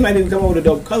 yeah, they might even come up with a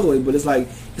dope colorway, but it's like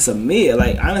it's a mid.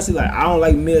 Like honestly, like I don't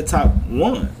like mid top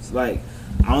ones. Like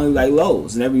I only like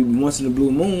lows, and every once in a blue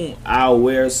moon, I'll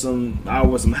wear some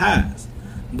highs.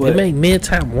 They But make mid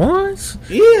top ones?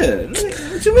 yeah,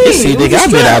 what you mean? See, With the nigga,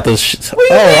 I've been strap. out the. What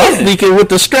you I'm mean? thinking with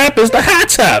the strap is the high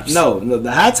tops. No,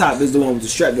 the high top is the one with the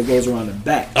strap that goes around the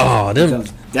back. Oh, them.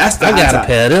 Because that's the I high got a top.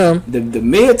 pair of them. The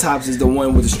mid tops is the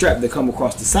one with the strap that come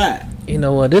across the side. You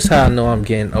know what? This how I know I'm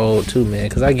getting old too, man.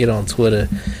 Because I get on Twitter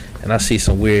and I see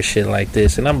some weird shit like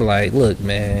this, and I'm like, look,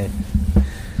 man.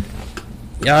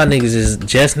 Y'all niggas is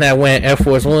just not wearing Air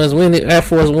Force Ones. When the Air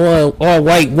Force One all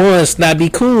white ones not be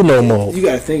cool no more. You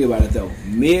gotta think about it though.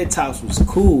 Mid tops was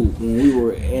cool when we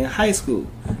were in high school.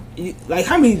 Like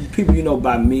how many people you know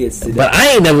buy mids today? But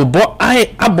I ain't never bought. I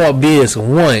bought bids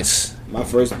once. my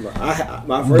first But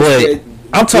pair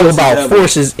I'm talking Forces about ever.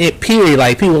 forces. It period.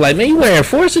 Like people like, man, you wearing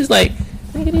forces? Like,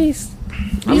 nigga, these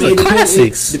I mean, are it depends-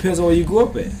 classics. It depends on where you grew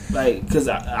up at. Like, cause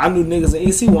I knew niggas in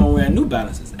EC weren't wearing New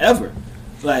Balances ever.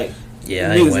 Like,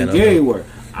 Yeah, I ain't niggas wearing in no Gary New- were.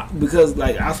 Because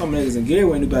like I saw my niggas in Gary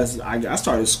wearing New Balances. I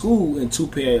started school in 2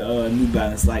 pair New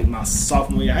Balance like my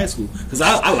sophomore year of high school. Cause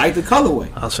I like the colorway.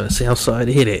 I was gonna say, I'm sorry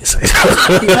to hear that.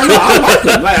 I like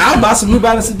it. Like I'll buy some New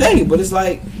Balance today, but it's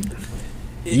like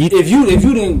if you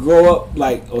didn't grow up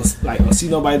or see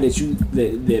nobody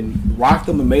that rocked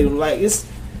them and made them like it's.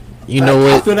 You Like, know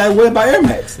I what? feel that way about Air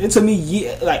Max. It took me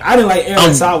like I didn't like Air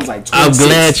Max. I was like 26. I'm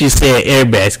glad you said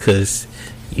airbags because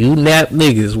you nap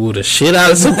niggas with the shit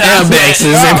out of some airbags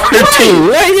and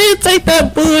too. Right? You take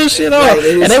that bullshit off. Right, it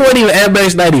is- And they weren't even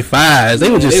airbags 95s. They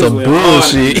were just They some was wearing all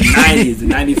bullshit. The 90s, the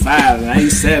 95s, the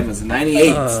 97s, the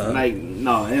 98s. Like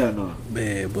no, hell no.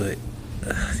 Man, but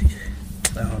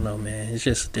I don't know, man. It's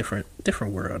just a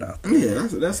different world out there. Yeah,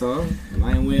 that's all.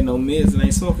 I ain't wearing no mids and I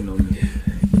ain't smoking no mids.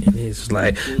 And it's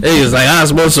like I was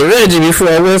supposed to Reggie before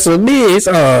I went some mids.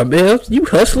 Oh man, you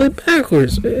hustling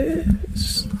backwards, man.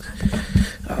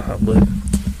 But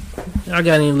I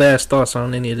got any last thoughts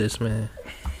on any of this, man?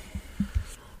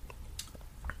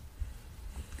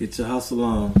 Get your hustle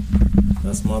on.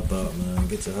 That's my thought, man.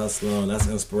 Get your hustle on. That's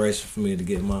inspiration for me to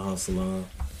get my hustle on.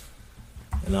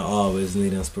 And I always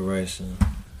need inspiration.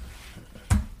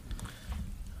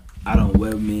 I don't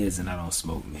wear mids and I don't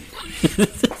smoke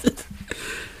mids.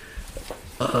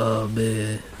 Oh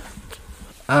man,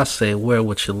 I say wear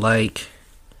what you like.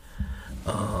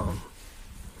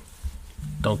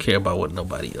 Don't care about what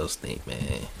nobody else think,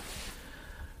 man.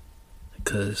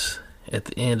 Because at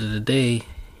the end of the day,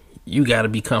 you got to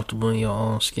be comfortable in your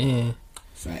own skin.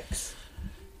 Facts.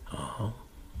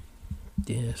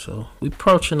 Yeah, so we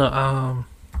approaching the hour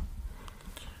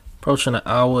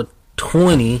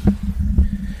 20.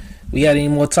 We got any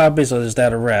more topics, or is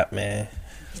that a wrap, man?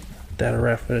 That a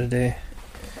wrap for the day?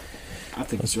 I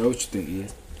think it's right. What you think,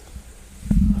 is?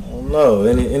 I don't know.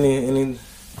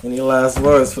 Any last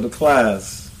words for the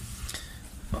class?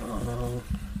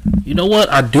 You know what?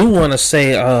 I do want to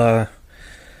say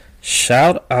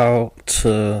shout out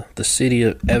to the city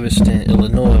of Evanston,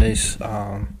 Illinois.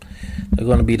 They're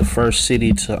going to be the first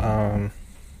city to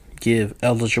give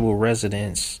eligible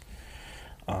residents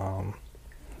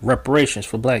reparations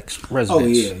for black residents. Oh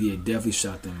yeah, definitely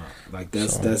shout them out. Like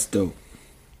that's dope.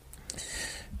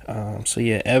 So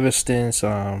yeah, Evanston's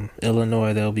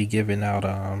Illinois, they'll be giving out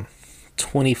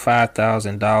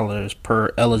 $25,000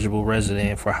 per eligible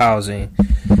resident for housing,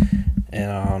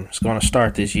 and it's going to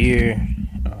start this year.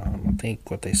 I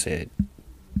think what they said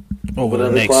over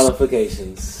the next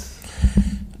qualifications.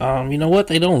 You know what?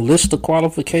 They don't list the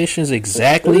qualifications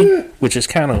exactly, which is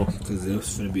kind of because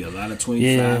there's going to be a lot of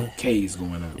 25Ks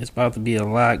going out. It's about to be a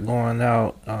lot going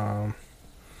out.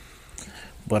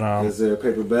 But is there a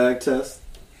paper bag test?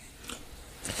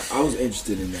 I was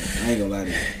interested in that. I ain't gonna lie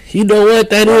to you. You know what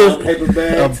that is? Paper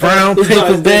bag a brown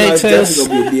paper bag test. It's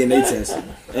definitely gonna be a DNA test.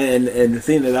 And the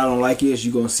thing that I don't like is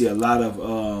you're gonna see a lot of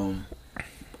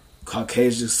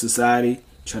Caucasian society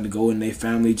trying to go in their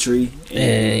family tree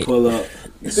and pull up.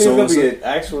 You think it's gonna be an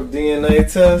actual DNA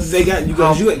test? They got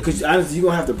because honestly, you're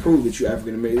gonna have to prove that you're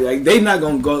African American. Like they not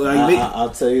gonna go. Like I'll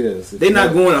tell you this: they're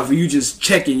not going off of you just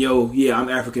checking I'm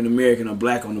African American or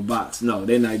black on the box. No,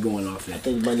 they're not going off that. I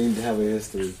think you might need to have a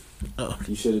history.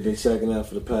 You should have been checking out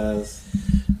for the past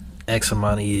X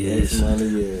amount of years.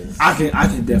 I can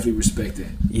definitely respect that.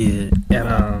 Yeah,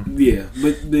 and but yeah,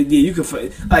 you can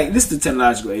find this is the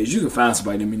technological age. You can find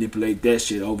somebody to manipulate that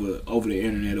shit over the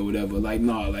internet or whatever. Like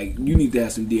you need to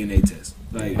have some DNA tests.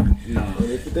 Like no.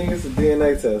 And if you think it's a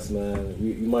DNA test, man,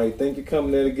 you might think you're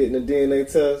coming there to getting a DNA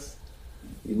test.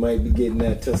 You might be getting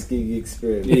that Tuskegee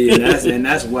experiment. Yeah,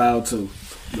 that's wild too.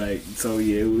 Like so,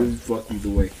 yeah, it was fuck either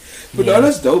way. But no,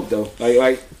 that's dope though.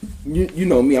 Like you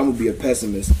know me, I'm gonna be a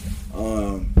pessimist.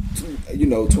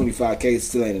 25K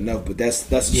still ain't enough, but that's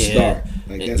a start.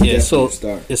 Like that's definitely a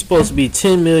start. It's supposed to be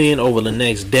 $10 million over the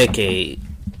next decade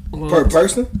per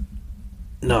person.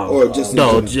 No, or just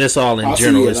just all in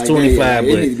general. It's 25, it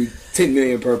but needs to be 10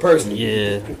 million per person.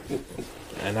 Yeah,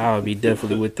 and I would be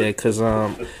definitely with that because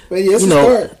but yeah, it's a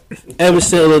start.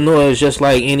 Evanston, Illinois is just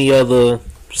like any other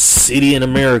city in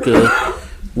America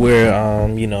where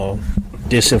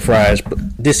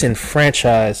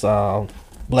disenfranchised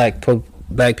black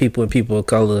people and people of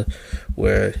color,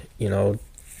 where you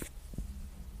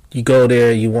go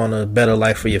there, you want a better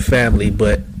life for your family,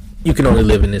 but you can only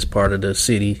live in this part of the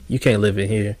city. You can't live in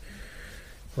here.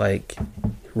 Like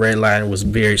Red Line was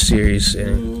very serious,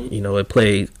 and it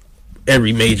played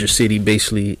every major city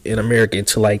basically in America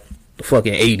until like the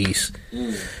fucking 80s,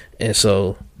 and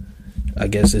so I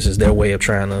guess this is their way of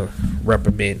trying to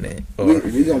reprimand that. We're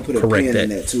gonna put a pin in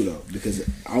that too, though, because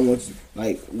I want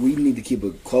we need to keep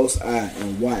a close eye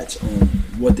and watch on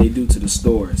what they do to the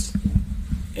stores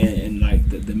and like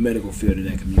the medical field in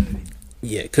that community.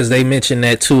 Yeah, because they mentioned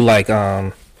that too, like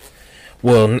not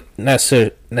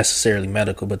necessarily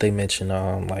medical, but they mentioned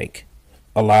like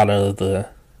a lot of the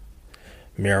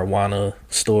marijuana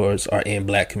stores are in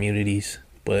black communities,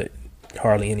 but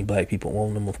hardly any black people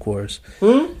own them, of course.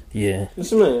 Yeah. What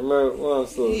you mean, marijuana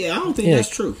stores? Yeah, I don't think that's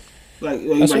true. Like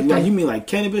you mean like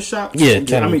cannabis shops? Yeah,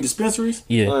 dispensaries.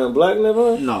 Yeah, in black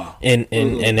neighborhood? No. In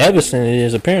Evanston it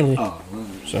is apparently. Oh,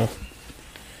 so.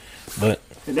 But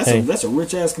that's a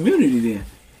rich ass community then,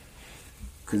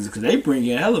 cause they bring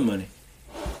in hella money.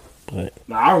 But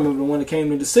I remember the one that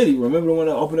came to the city. Remember the one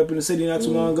that opened up in the city not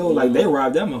too long ago? Like they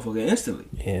robbed that motherfucker instantly.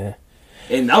 Yeah.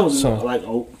 And that was like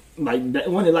that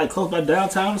one that close by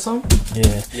downtown or something.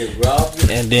 Yeah. Get robbed.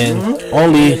 And then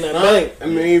only. I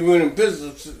mean, even in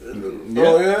business.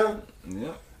 Oh yeah.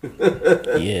 Yeah.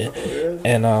 Yeah.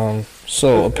 And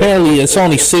so apparently it's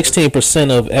only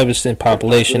 16% of Evanston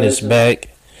population is back.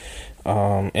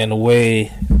 And the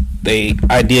way they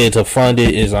idea to fund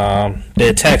it is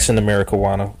they're taxing the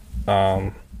marijuana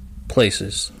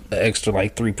places an extra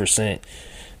like 3%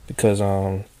 because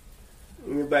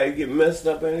Anybody get messed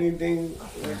up or anything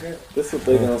like that? That's what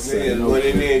they gonna say. Niggas went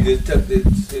in there and just took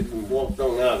this shit and walked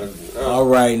on out of it. All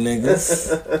right,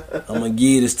 niggas. I'm gonna give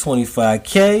you this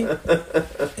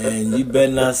 $25K, and you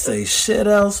better not say shit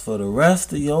else for the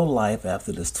rest of your life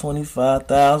after this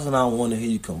 $25,000. I want to hear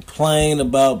you complain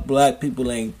about black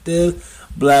people ain't this,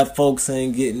 black folks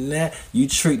ain't getting that. You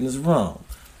treating us wrong.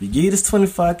 You give you this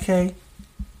 $25K,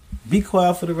 be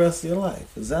quiet for the rest of your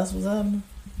life. Is that what's happening?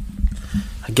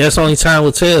 I guess only time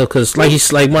will tell, because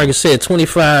like Marcus said,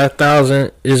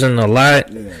 25,000 isn't a lot,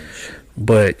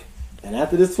 but And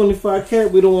after this $25K,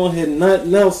 we don't want to hear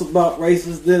nothing else about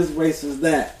racist this, racist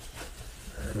that.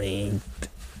 I mean,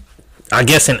 I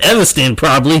guess in Evanston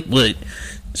probably, but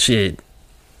shit,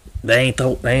 they ain't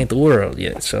the world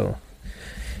yet. So,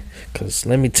 because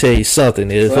let me tell you something,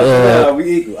 is are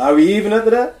we equal? Are we even after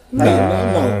that? no.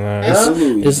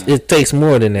 Absolutely. It takes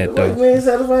more than that, What though. you mean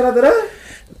satisfied after that?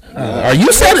 Are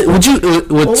you satisfied? Would you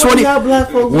with 20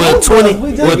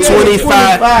 with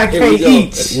 25K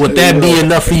each? Would that be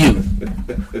enough for you?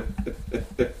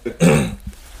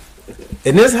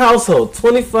 In this household,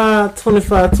 25,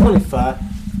 25, 25.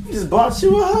 You just bought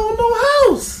you a whole new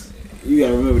house. You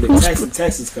gotta remember the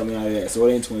taxes coming out of that, so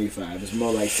it ain't 25. It's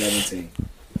more like 17.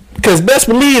 Because best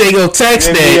believe they gonna tax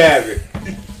Let me that. have it.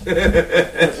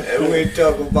 And we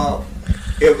talk about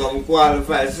if I'm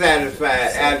qualified,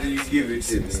 satisfied after you give it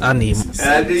to me. I need.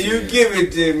 After you give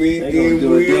it to me, They then gonna do a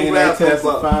we'll DNA wrap test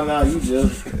and up. find out you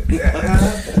just.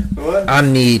 What? I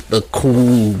need a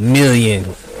cool million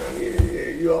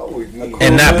You always need.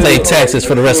 and not pay taxes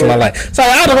for the rest of my life. So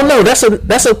I don't know. That's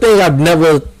a thing I've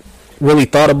never really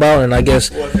thought about, and I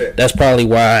guess What's that? that's probably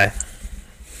why.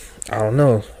 I don't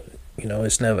know. You know,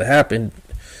 it's never happened,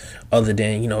 other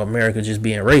than America just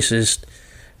being racist.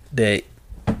 That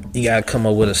you gotta come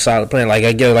up with a solid plan. Like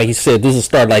I guess, like you said, this is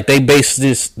start. Like they base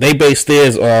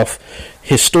theirs off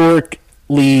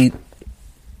historically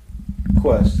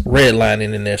Question.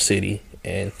 redlining in their city,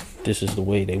 and this is the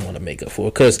way they want to make up for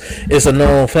it. Because it's a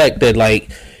known fact that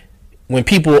like when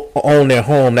people own their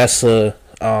home, that's a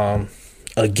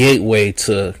gateway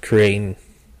to creating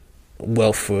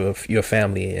wealth for your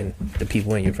family and the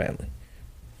people in your family.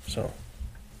 So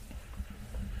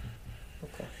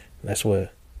that's where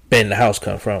betting the house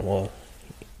come from. Or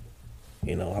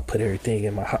I put everything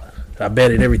in my house. I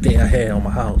betted everything I had on my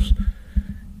house,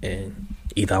 and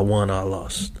either I won or I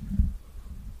lost.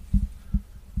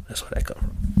 That's where that come from.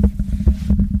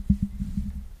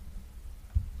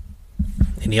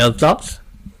 Any other thoughts?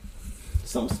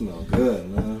 Something smell good,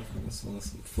 man. I just want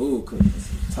some food cooking,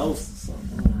 some toast or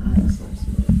something. Something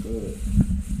smell good.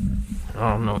 I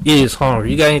don't know. It is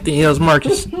hungry. You got anything else,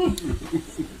 Marcus?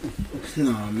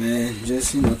 No, man.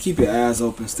 Just keep your eyes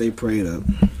open, stay prayed up.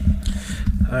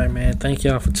 All right, man. Thank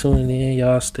y'all for tuning in.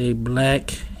 Y'all stay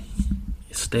black.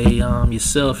 Stay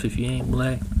yourself if you ain't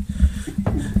black.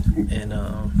 And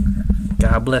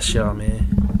God bless y'all, man.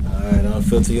 All right, on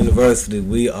Filter University,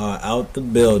 we are out the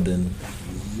building.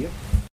 Yep.